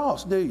on the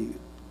cross, do you?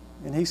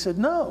 And he said,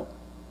 no.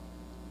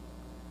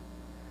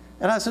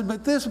 And I said,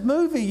 but this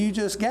movie you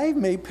just gave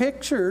me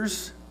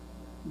pictures,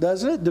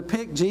 doesn't it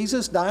depict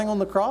Jesus dying on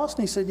the cross?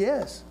 And he said,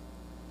 yes.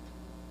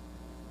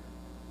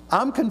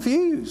 I'm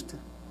confused.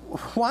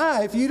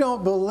 Why, if you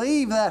don't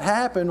believe that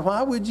happened,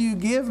 why would you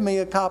give me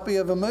a copy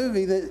of a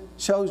movie that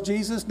shows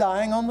Jesus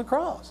dying on the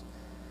cross?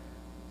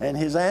 And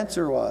his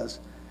answer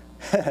was,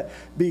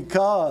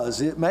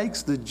 because it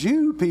makes the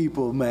Jew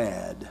people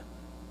mad.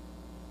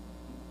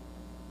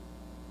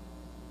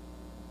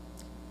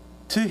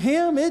 To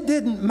him, it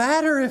didn't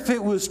matter if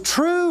it was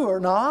true or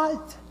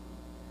not.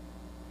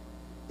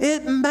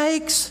 It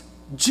makes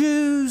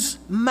Jews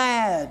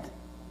mad.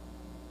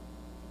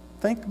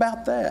 Think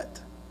about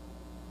that.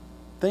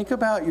 Think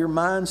about your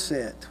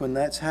mindset when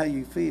that's how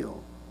you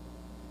feel.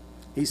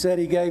 He said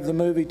he gave the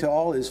movie to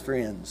all his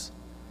friends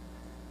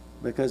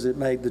because it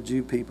made the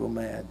Jew people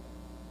mad.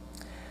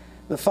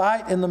 The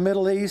fight in the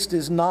Middle East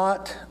is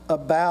not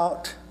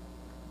about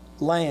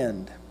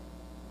land.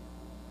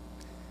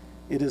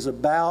 It is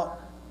about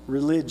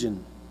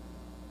religion.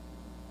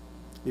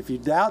 If you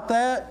doubt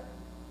that,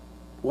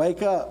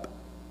 wake up.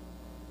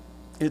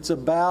 It's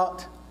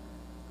about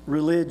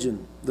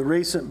religion. The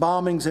recent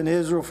bombings in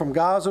Israel from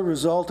Gaza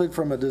resulted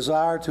from a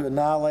desire to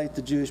annihilate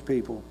the Jewish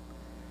people,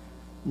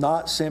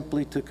 not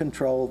simply to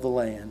control the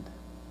land.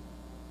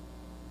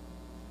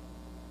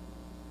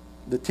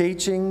 The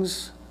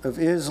teachings of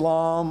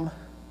Islam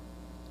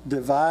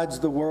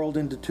divides the world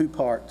into 2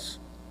 parts.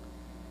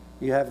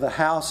 You have the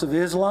house of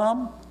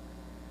Islam,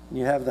 and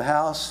you have the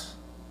house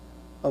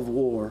of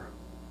war.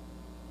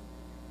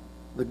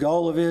 The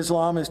goal of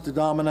Islam is to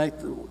dominate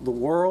the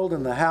world,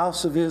 and the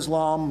house of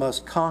Islam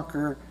must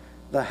conquer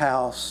the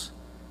house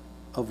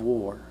of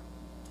war.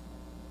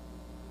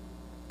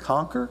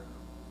 Conquer?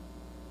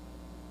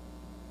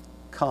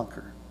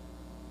 Conquer.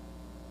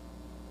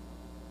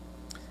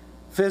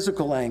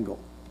 Physical angle.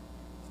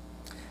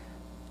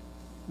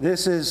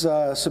 This is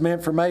some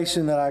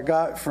information that I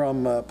got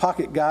from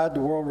Pocket Guide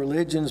to World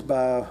Religions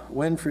by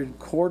Winfred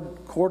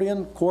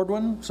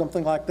Cordwin,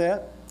 something like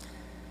that.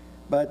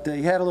 But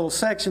he had a little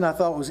section I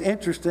thought was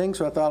interesting,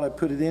 so I thought I'd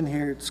put it in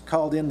here. It's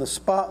called In the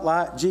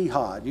Spotlight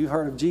Jihad. You've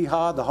heard of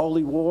jihad, the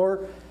holy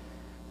war.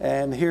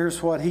 And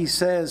here's what he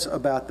says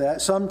about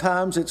that.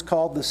 Sometimes it's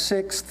called the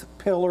 6th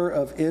pillar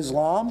of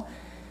Islam.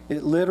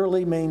 It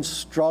literally means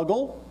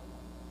struggle.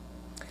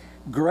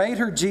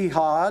 Greater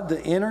jihad,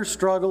 the inner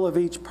struggle of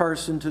each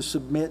person to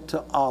submit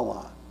to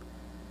Allah.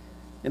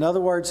 In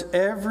other words,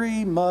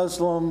 every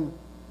Muslim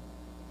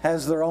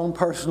has their own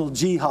personal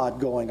jihad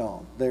going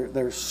on.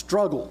 Their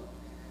struggle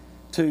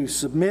to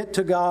submit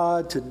to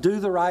God, to do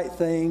the right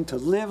thing, to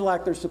live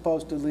like they're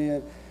supposed to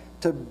live,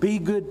 to be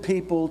good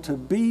people, to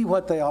be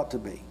what they ought to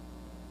be.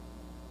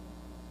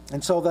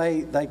 And so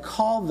they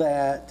call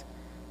that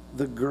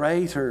the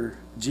greater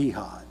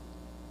jihad.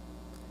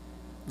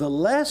 The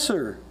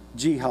lesser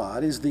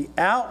jihad is the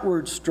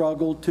outward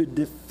struggle to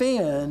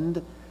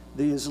defend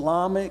the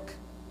Islamic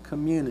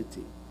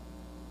community.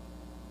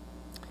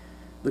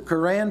 The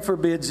Quran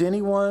forbids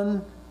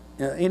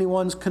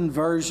anyone's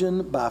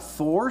conversion by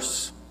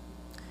force.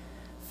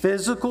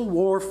 Physical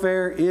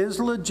warfare is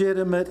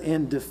legitimate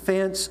in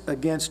defense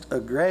against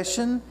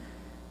aggression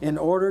in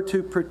order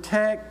to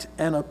protect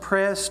an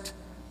oppressed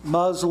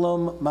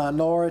Muslim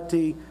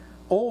minority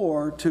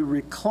or to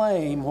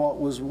reclaim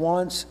what was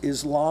once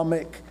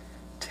Islamic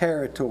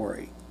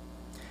territory.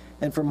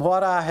 And from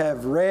what I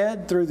have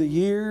read through the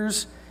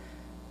years,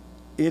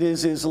 it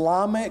is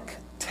Islamic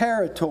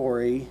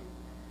territory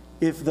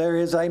if there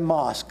is a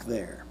mosque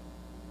there.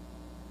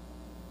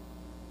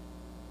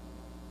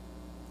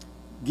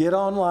 Get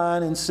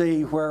online and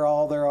see where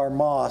all there are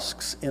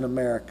mosques in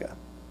America.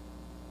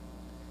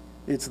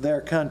 It's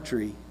their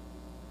country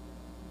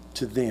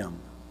to them.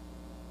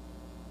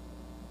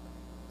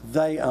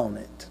 They own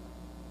it.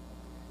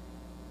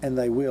 And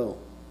they will.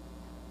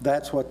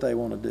 That's what they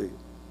want to do.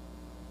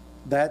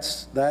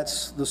 That's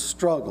the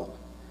struggle,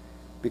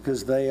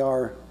 because they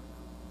are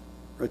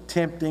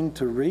attempting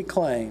to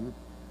reclaim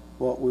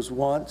what was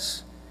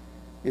once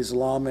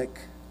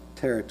Islamic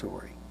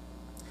territory.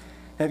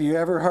 Have you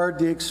ever heard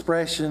the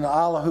expression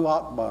Allahu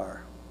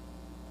Akbar?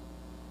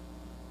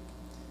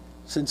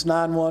 Since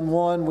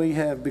 9/11, we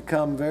have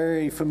become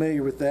very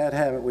familiar with that,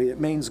 haven't we? It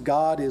means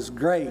God is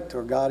great,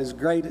 or God is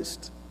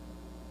greatest.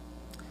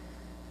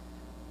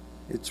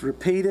 It's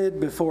repeated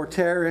before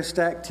terrorist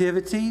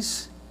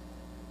activities,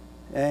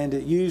 and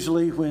it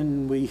usually,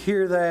 when we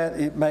hear that,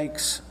 it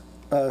makes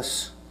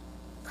us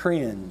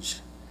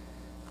cringe,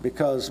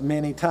 because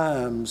many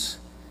times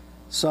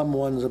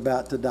someone's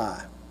about to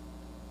die.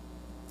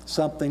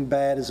 Something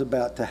bad is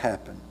about to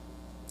happen.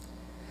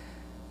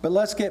 But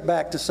let's get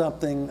back to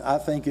something I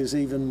think is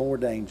even more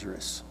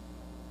dangerous.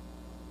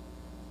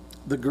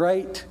 The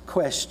great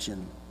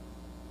question: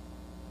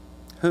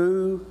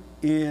 who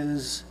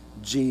is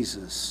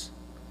Jesus?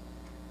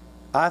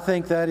 I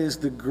think that is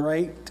the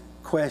great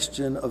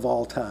question of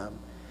all time.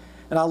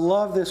 And I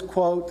love this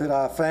quote that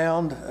I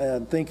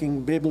found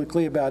thinking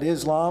biblically about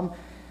Islam.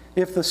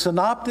 If the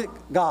synoptic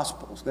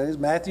gospels, that is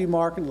Matthew,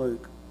 Mark, and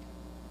Luke,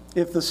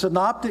 if the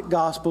synoptic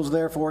gospels,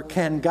 therefore,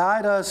 can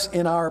guide us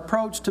in our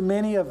approach to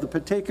many of the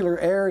particular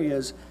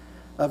areas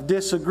of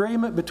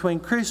disagreement between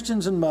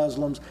Christians and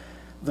Muslims,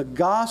 the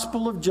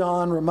Gospel of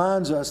John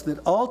reminds us that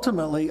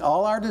ultimately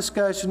all our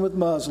discussion with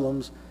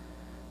Muslims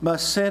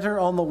must center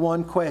on the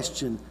one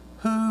question: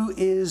 who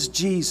is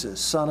Jesus,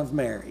 Son of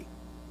Mary?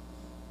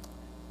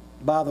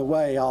 By the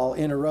way, I'll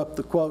interrupt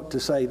the quote to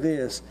say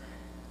this: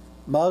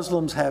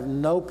 Muslims have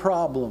no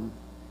problem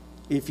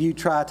if you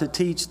try to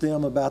teach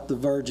them about the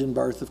virgin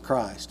birth of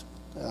Christ.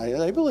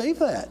 They believe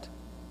that.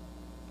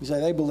 You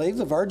say they believe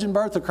the virgin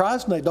birth of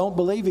Christ and they don't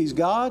believe He's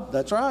God?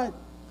 That's right.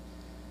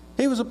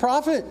 He was a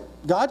prophet.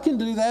 God can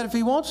do that if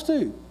He wants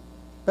to.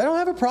 They don't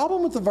have a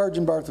problem with the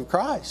virgin birth of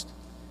Christ.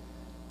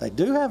 They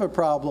do have a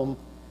problem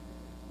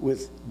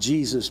with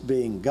Jesus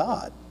being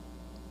God,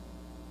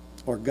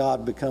 or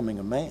God becoming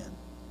a man.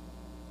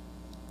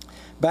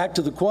 Back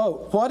to the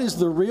quote: what is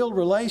the real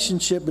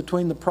relationship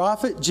between the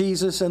prophet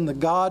Jesus and the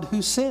God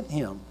who sent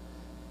him?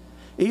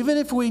 Even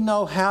if we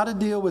know how to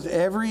deal with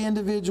every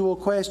individual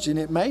question,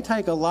 it may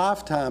take a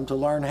lifetime to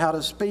learn how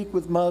to speak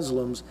with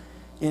Muslims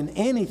in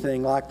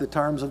anything like the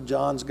terms of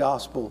John's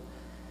gospel.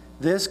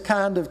 This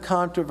kind of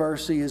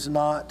controversy is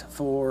not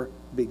for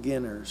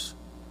beginners.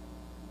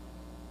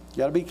 You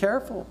got to be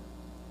careful.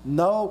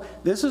 No,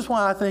 this is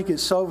why I think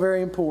it's so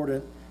very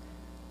important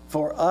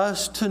for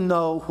us to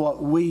know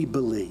what we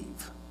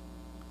believe.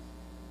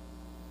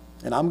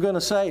 And I'm going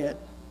to say it.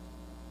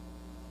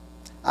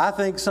 I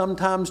think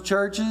sometimes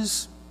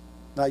churches,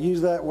 I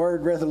use that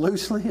word rather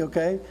loosely,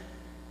 okay?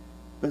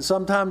 But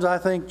sometimes I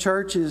think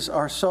churches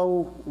are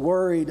so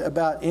worried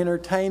about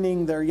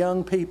entertaining their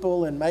young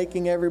people and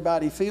making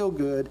everybody feel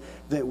good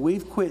that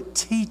we've quit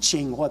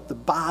teaching what the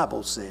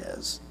Bible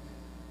says.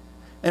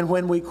 And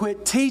when we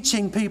quit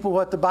teaching people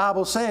what the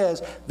Bible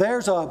says,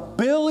 there's 1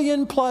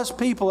 billion plus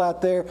people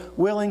out there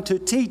willing to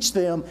teach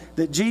them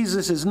that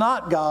Jesus is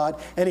not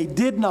God, and He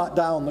did not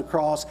die on the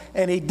cross,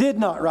 and He did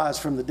not rise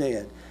from the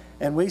dead.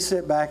 And we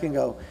sit back and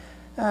go,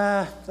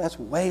 that's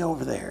way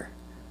over there.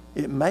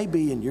 It may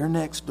be in your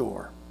next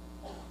door.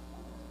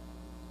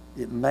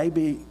 It may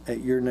be at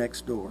your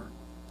next door.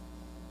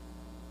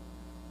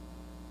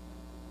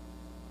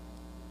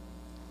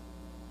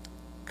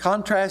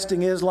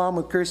 Contrasting Islam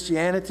with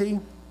Christianity,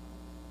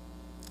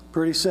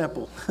 pretty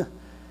simple.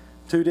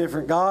 Two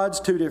different gods,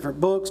 two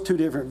different books, two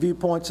different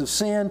viewpoints of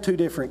sin, two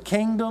different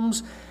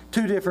kingdoms,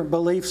 two different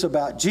beliefs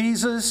about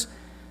Jesus,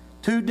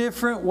 two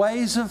different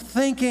ways of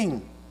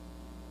thinking.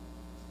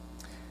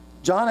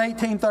 John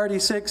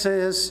 18:36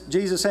 says,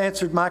 Jesus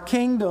answered, "My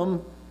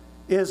kingdom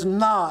is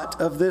not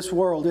of this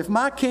world. If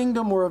my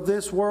kingdom were of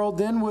this world,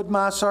 then would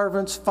my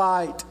servants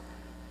fight,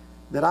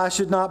 that I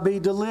should not be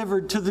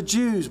delivered to the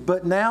Jews.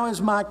 But now is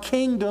my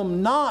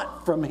kingdom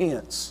not from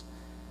hence."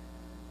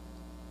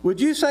 Would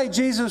you say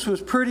Jesus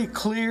was pretty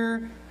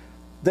clear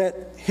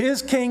that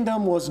his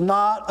kingdom was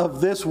not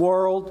of this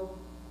world.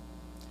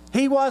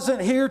 He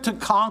wasn't here to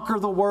conquer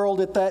the world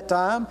at that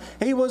time.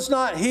 He was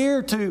not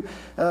here to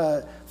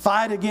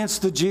fight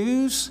against the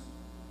Jews.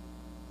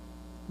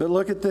 But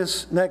look at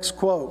this next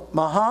quote.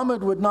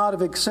 Muhammad would not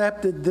have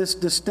accepted this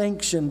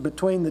distinction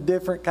between the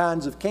different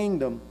kinds of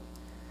kingdom.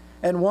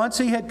 And once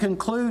he had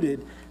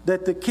concluded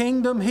that the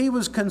kingdom he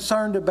was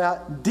concerned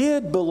about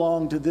did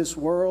belong to this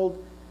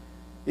world,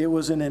 it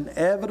was an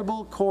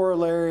inevitable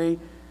corollary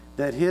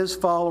that his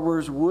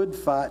followers would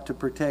fight to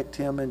protect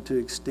him and to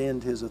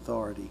extend his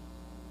authority.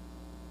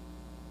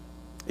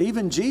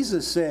 Even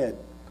Jesus said,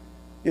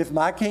 if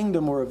my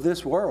kingdom were of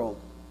this world,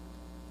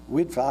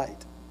 we'd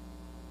fight.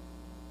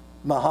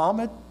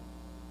 Muhammad,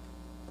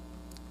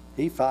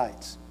 he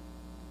fights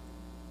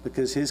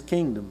because his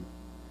kingdom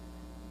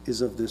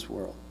is of this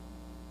world.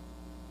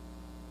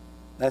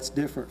 That's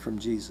different from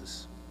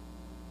Jesus.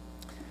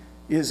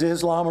 Is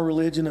Islam a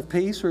religion of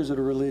peace or is it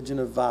a religion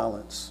of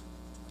violence?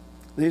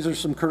 These are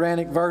some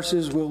Quranic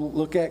verses we'll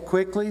look at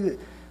quickly that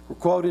were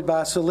quoted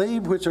by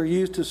Salib, which are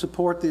used to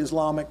support the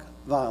Islamic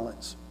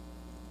violence.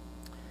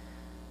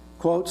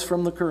 Quotes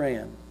from the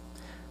Quran.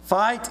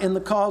 Fight in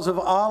the cause of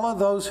Allah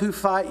those who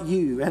fight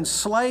you, and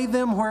slay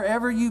them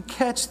wherever you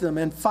catch them,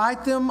 and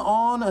fight them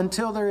on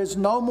until there is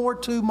no more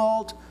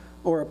tumult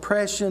or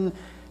oppression,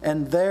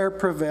 and there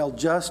prevail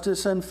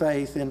justice and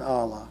faith in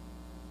Allah.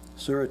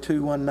 Surah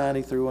 2,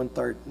 190 through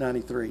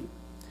 193.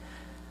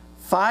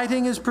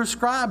 Fighting is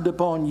prescribed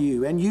upon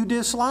you, and you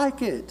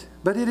dislike it.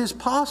 But it is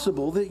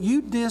possible that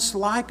you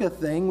dislike a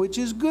thing which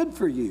is good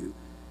for you,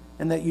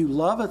 and that you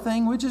love a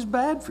thing which is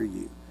bad for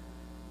you.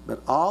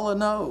 But Allah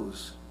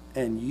knows,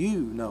 and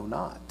you know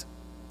not.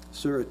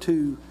 Surah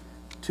 2,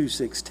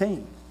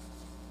 2:16.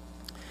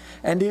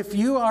 And if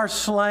you are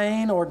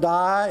slain or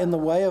die in the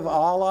way of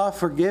Allah,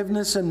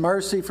 forgiveness and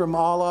mercy from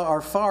Allah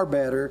are far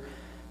better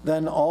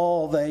than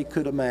all they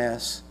could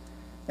amass.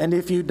 And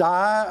if you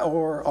die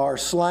or are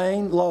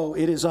slain, lo,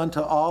 it is unto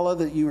Allah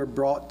that you are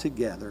brought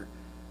together.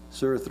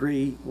 Surah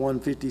 3,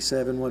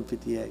 157,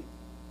 158.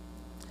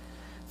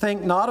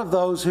 Think not of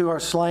those who are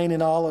slain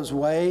in Allah's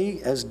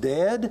way as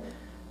dead.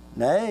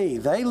 Nay,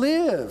 they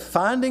live,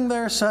 finding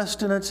their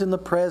sustenance in the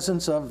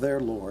presence of their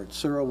Lord.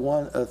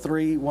 Surah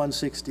 3,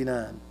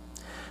 169.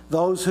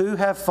 Those who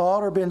have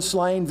fought or been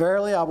slain,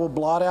 verily I will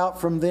blot out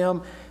from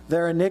them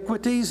their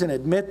iniquities and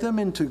admit them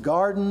into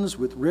gardens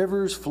with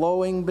rivers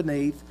flowing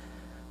beneath,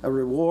 a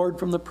reward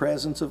from the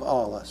presence of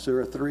Allah.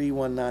 Surah 3,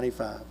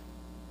 195.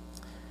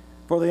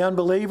 For the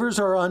unbelievers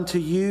are unto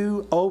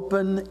you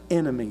open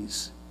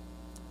enemies.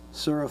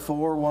 Surah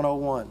 4,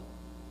 101.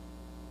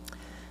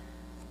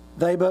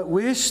 They but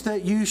wish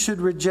that you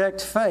should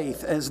reject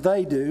faith as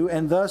they do,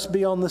 and thus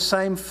be on the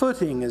same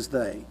footing as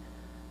they.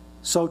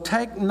 So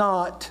take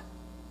not,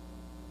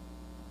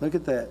 look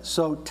at that,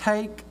 so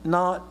take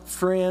not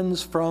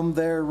friends from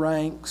their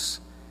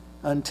ranks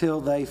until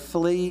they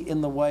flee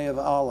in the way of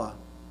Allah.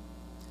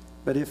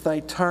 But if they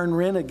turn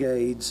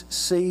renegades,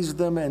 seize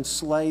them and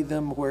slay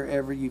them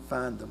wherever you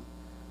find them.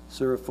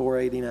 Surah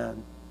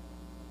 489.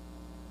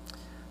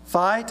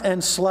 Fight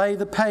and slay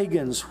the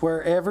pagans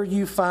wherever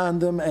you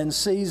find them, and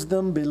seize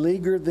them,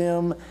 beleaguer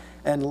them,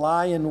 and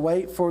lie in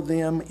wait for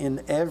them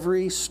in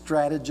every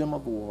stratagem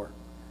of war.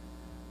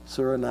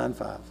 Surah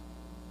 9:5.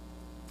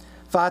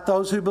 Fight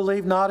those who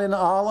believe not in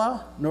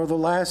Allah, nor the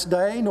last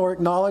day, nor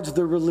acknowledge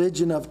the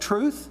religion of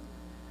truth,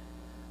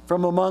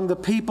 from among the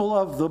people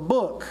of the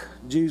book,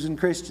 Jews and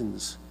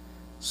Christians.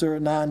 Surah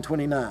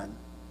 9:29.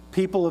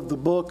 People of the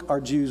book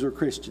are Jews or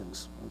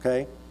Christians.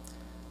 Okay?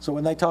 So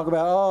when they talk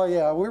about, oh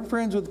yeah, we're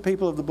friends with the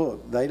people of the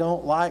book, they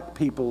don't like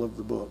people of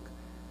the book.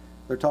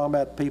 They're talking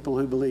about people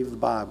who believe the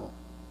Bible.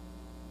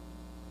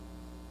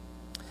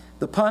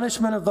 The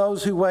punishment of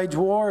those who wage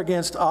war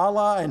against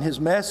Allah and His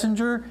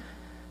messenger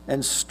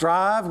and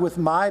strive with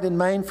might and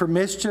main for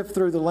mischief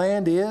through the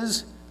land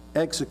is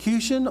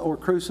execution or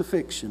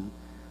crucifixion,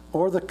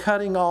 or the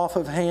cutting off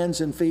of hands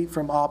and feet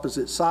from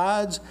opposite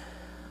sides,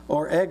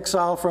 or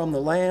exile from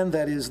the land,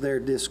 that is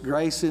their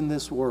disgrace in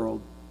this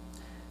world.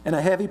 And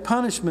a heavy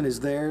punishment is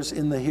theirs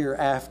in the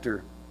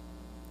hereafter.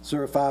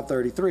 Surah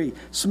 5:33.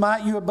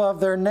 Smite you above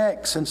their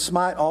necks and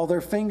smite all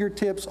their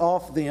fingertips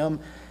off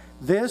them.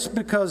 This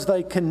because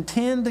they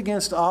contend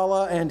against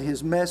Allah and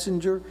His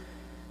messenger.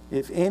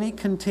 If any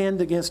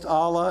contend against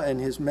Allah and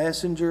His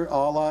messenger,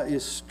 Allah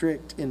is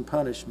strict in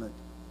punishment.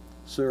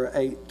 Surah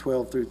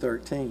 8:12 through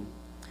 13.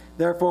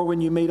 Therefore,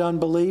 when you meet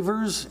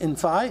unbelievers in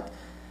fight,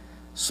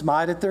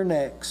 smite at their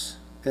necks.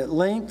 At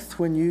length,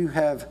 when you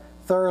have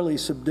thoroughly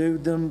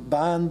subdued them,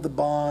 bind the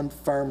bond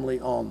firmly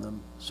on them.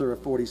 Surah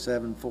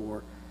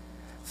 47:4.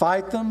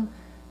 Fight them,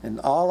 and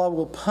Allah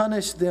will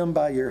punish them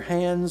by your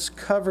hands,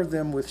 cover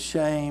them with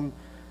shame.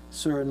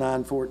 Surah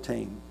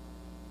 9:14.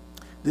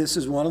 This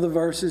is one of the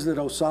verses that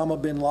Osama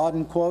bin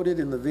Laden quoted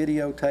in the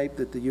videotape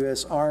that the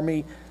U.S.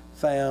 Army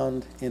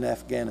found in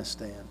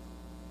Afghanistan.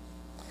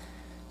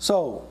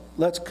 So,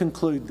 let's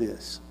conclude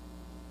this.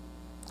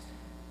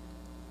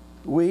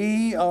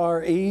 We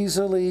are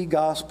easily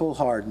gospel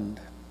hardened.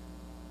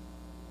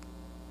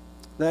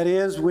 That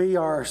is, we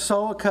are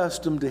so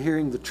accustomed to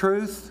hearing the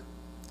truth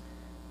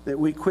that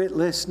we quit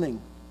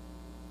listening.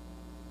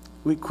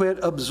 We quit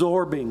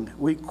absorbing.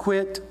 We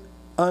quit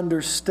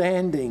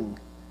understanding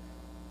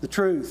the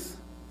truth.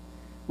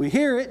 We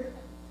hear it,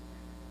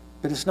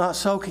 but it's not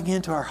soaking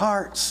into our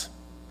hearts.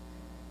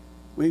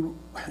 We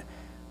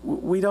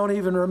don't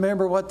even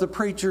remember what the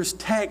preacher's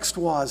text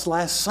was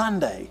last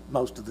Sunday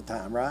most of the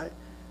time, right?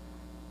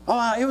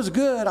 Oh, it was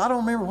good. I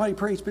don't remember what he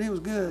preached, but it was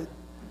good.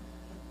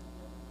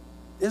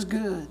 It's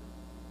good.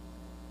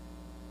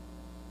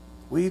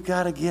 We've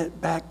got to get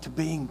back to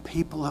being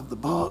people of the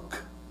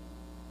book,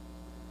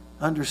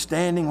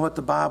 understanding what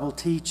the Bible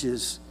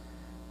teaches,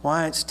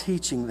 why it's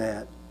teaching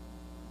that.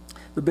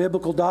 The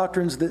biblical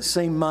doctrines that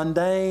seem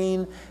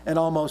mundane and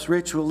almost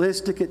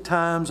ritualistic at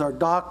times are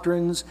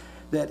doctrines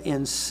that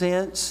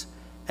incense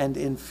and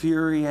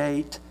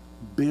infuriate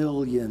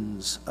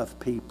billions of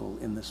people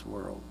in this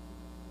world.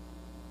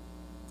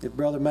 If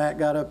Brother Matt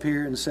got up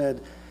here and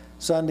said,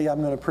 Sunday I'm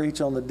going to preach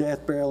on the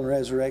death, burial, and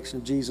resurrection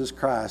of Jesus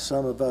Christ,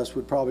 some of us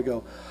would probably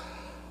go,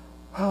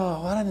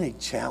 oh, why didn't he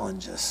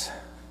challenge us?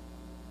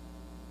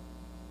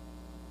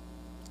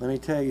 Let me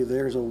tell you,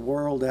 there's a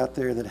world out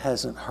there that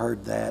hasn't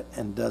heard that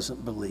and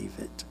doesn't believe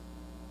it.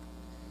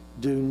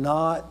 Do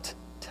not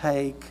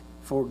take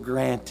for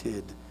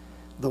granted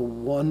the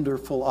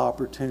wonderful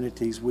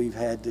opportunities we've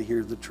had to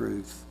hear the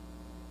truth.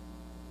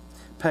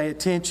 Pay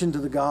attention to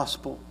the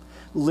gospel.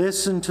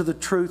 Listen to the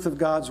truth of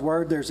God's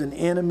word. There's an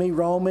enemy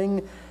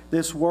roaming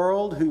this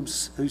world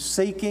who's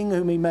seeking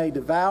whom he may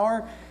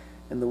devour.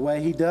 And the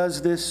way he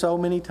does this so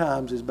many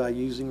times is by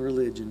using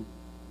religion.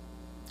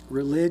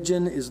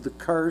 Religion is the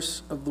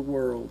curse of the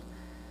world.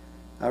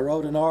 I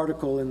wrote an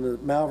article in the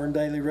Malvern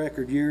Daily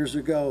Record years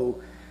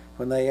ago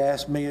when they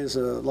asked me as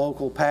a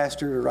local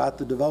pastor to write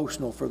the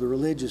devotional for the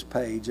religious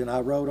page, and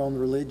I wrote on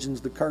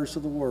religion's the curse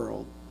of the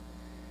world.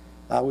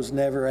 I was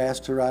never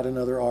asked to write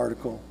another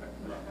article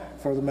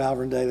for the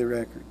Malvern Daily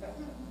Record.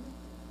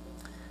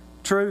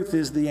 Truth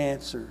is the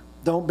answer.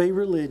 Don't be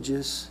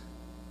religious,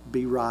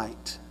 be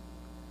right.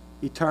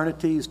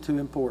 Eternity is too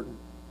important.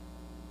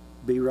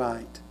 Be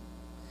right.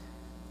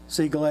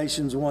 See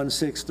Galatians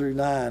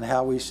 1:6-9,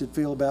 how we should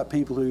feel about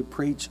people who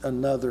preach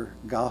another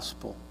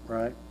gospel,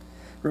 right?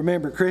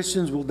 Remember,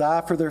 Christians will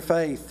die for their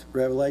faith.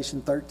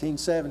 Revelation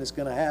 13:7, it's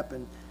going to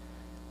happen.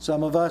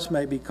 Some of us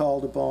may be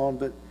called upon,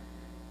 but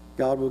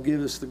God will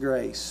give us the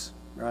grace,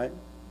 right?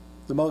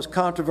 The most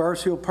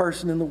controversial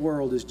person in the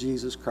world is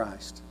Jesus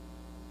Christ.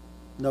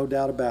 No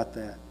doubt about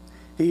that.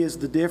 He is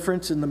the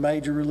difference in the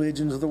major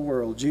religions of the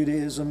world,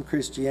 Judaism,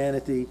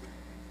 Christianity,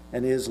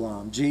 and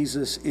Islam.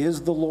 Jesus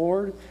is the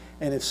Lord.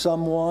 And if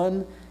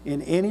someone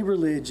in any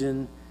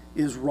religion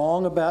is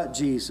wrong about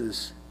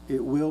Jesus,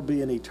 it will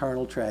be an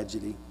eternal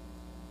tragedy.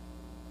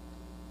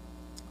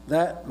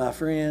 That, my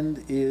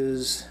friend,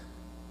 is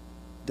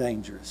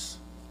dangerous.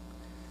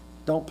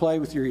 Don't play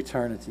with your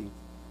eternity.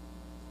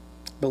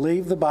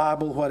 Believe the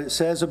Bible, what it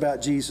says about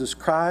Jesus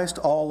Christ.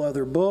 All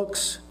other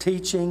books,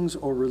 teachings,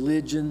 or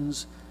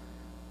religions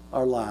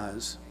are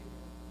lies.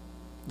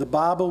 The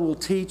Bible will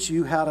teach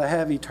you how to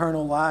have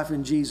eternal life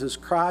in Jesus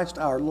Christ,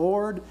 our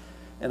Lord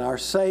and our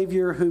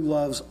Savior, who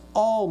loves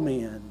all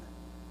men.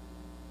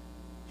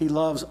 He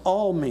loves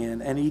all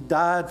men, and He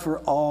died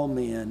for all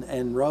men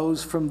and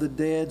rose from the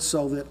dead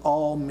so that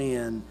all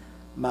men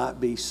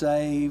might be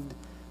saved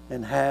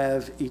and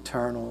have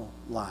eternal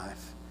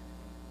life.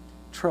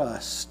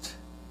 Trust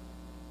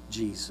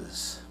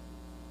Jesus.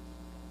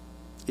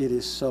 It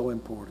is so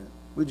important.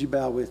 Would you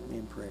bow with me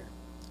in prayer?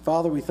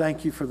 Father, we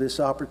thank you for this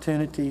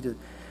opportunity to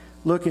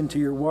look into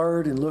your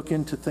word and look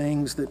into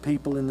things that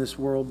people in this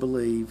world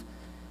believe.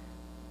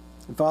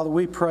 And Father,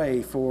 we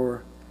pray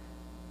for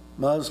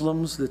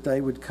Muslims that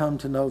they would come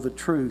to know the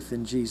truth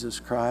in Jesus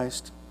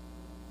Christ,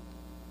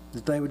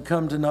 that they would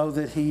come to know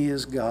that He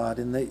is God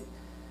and that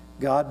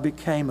God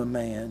became a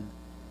man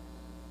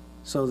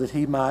so that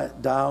He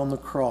might die on the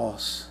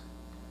cross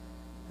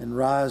and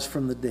rise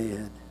from the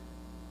dead,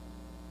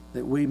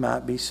 that we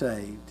might be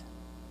saved.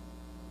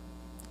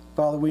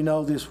 Father, we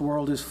know this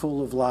world is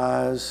full of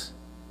lies.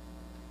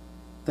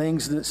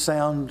 Things that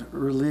sound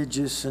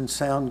religious and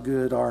sound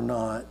good are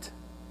not.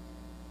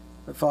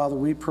 But Father,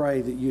 we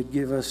pray that you'd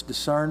give us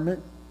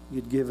discernment,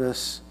 you'd give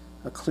us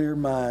a clear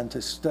mind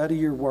to study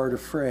your word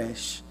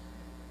afresh,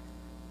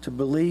 to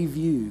believe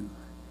you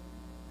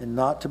and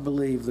not to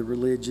believe the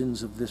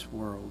religions of this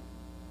world.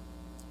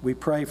 We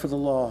pray for the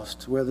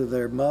lost, whether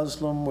they're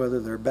Muslim,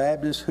 whether they're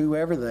Baptist,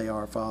 whoever they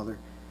are, Father.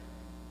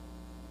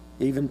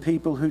 Even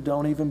people who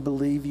don't even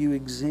believe you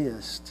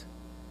exist.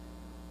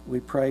 We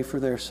pray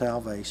for their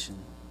salvation,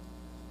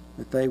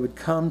 that they would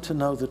come to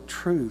know the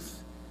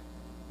truth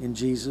in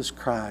Jesus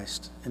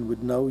Christ and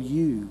would know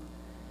you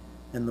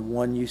and the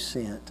one you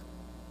sent,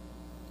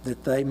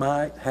 that they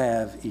might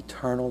have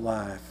eternal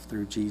life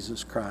through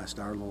Jesus Christ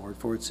our Lord.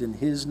 For it's in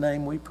His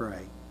name we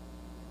pray.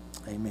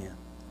 Amen.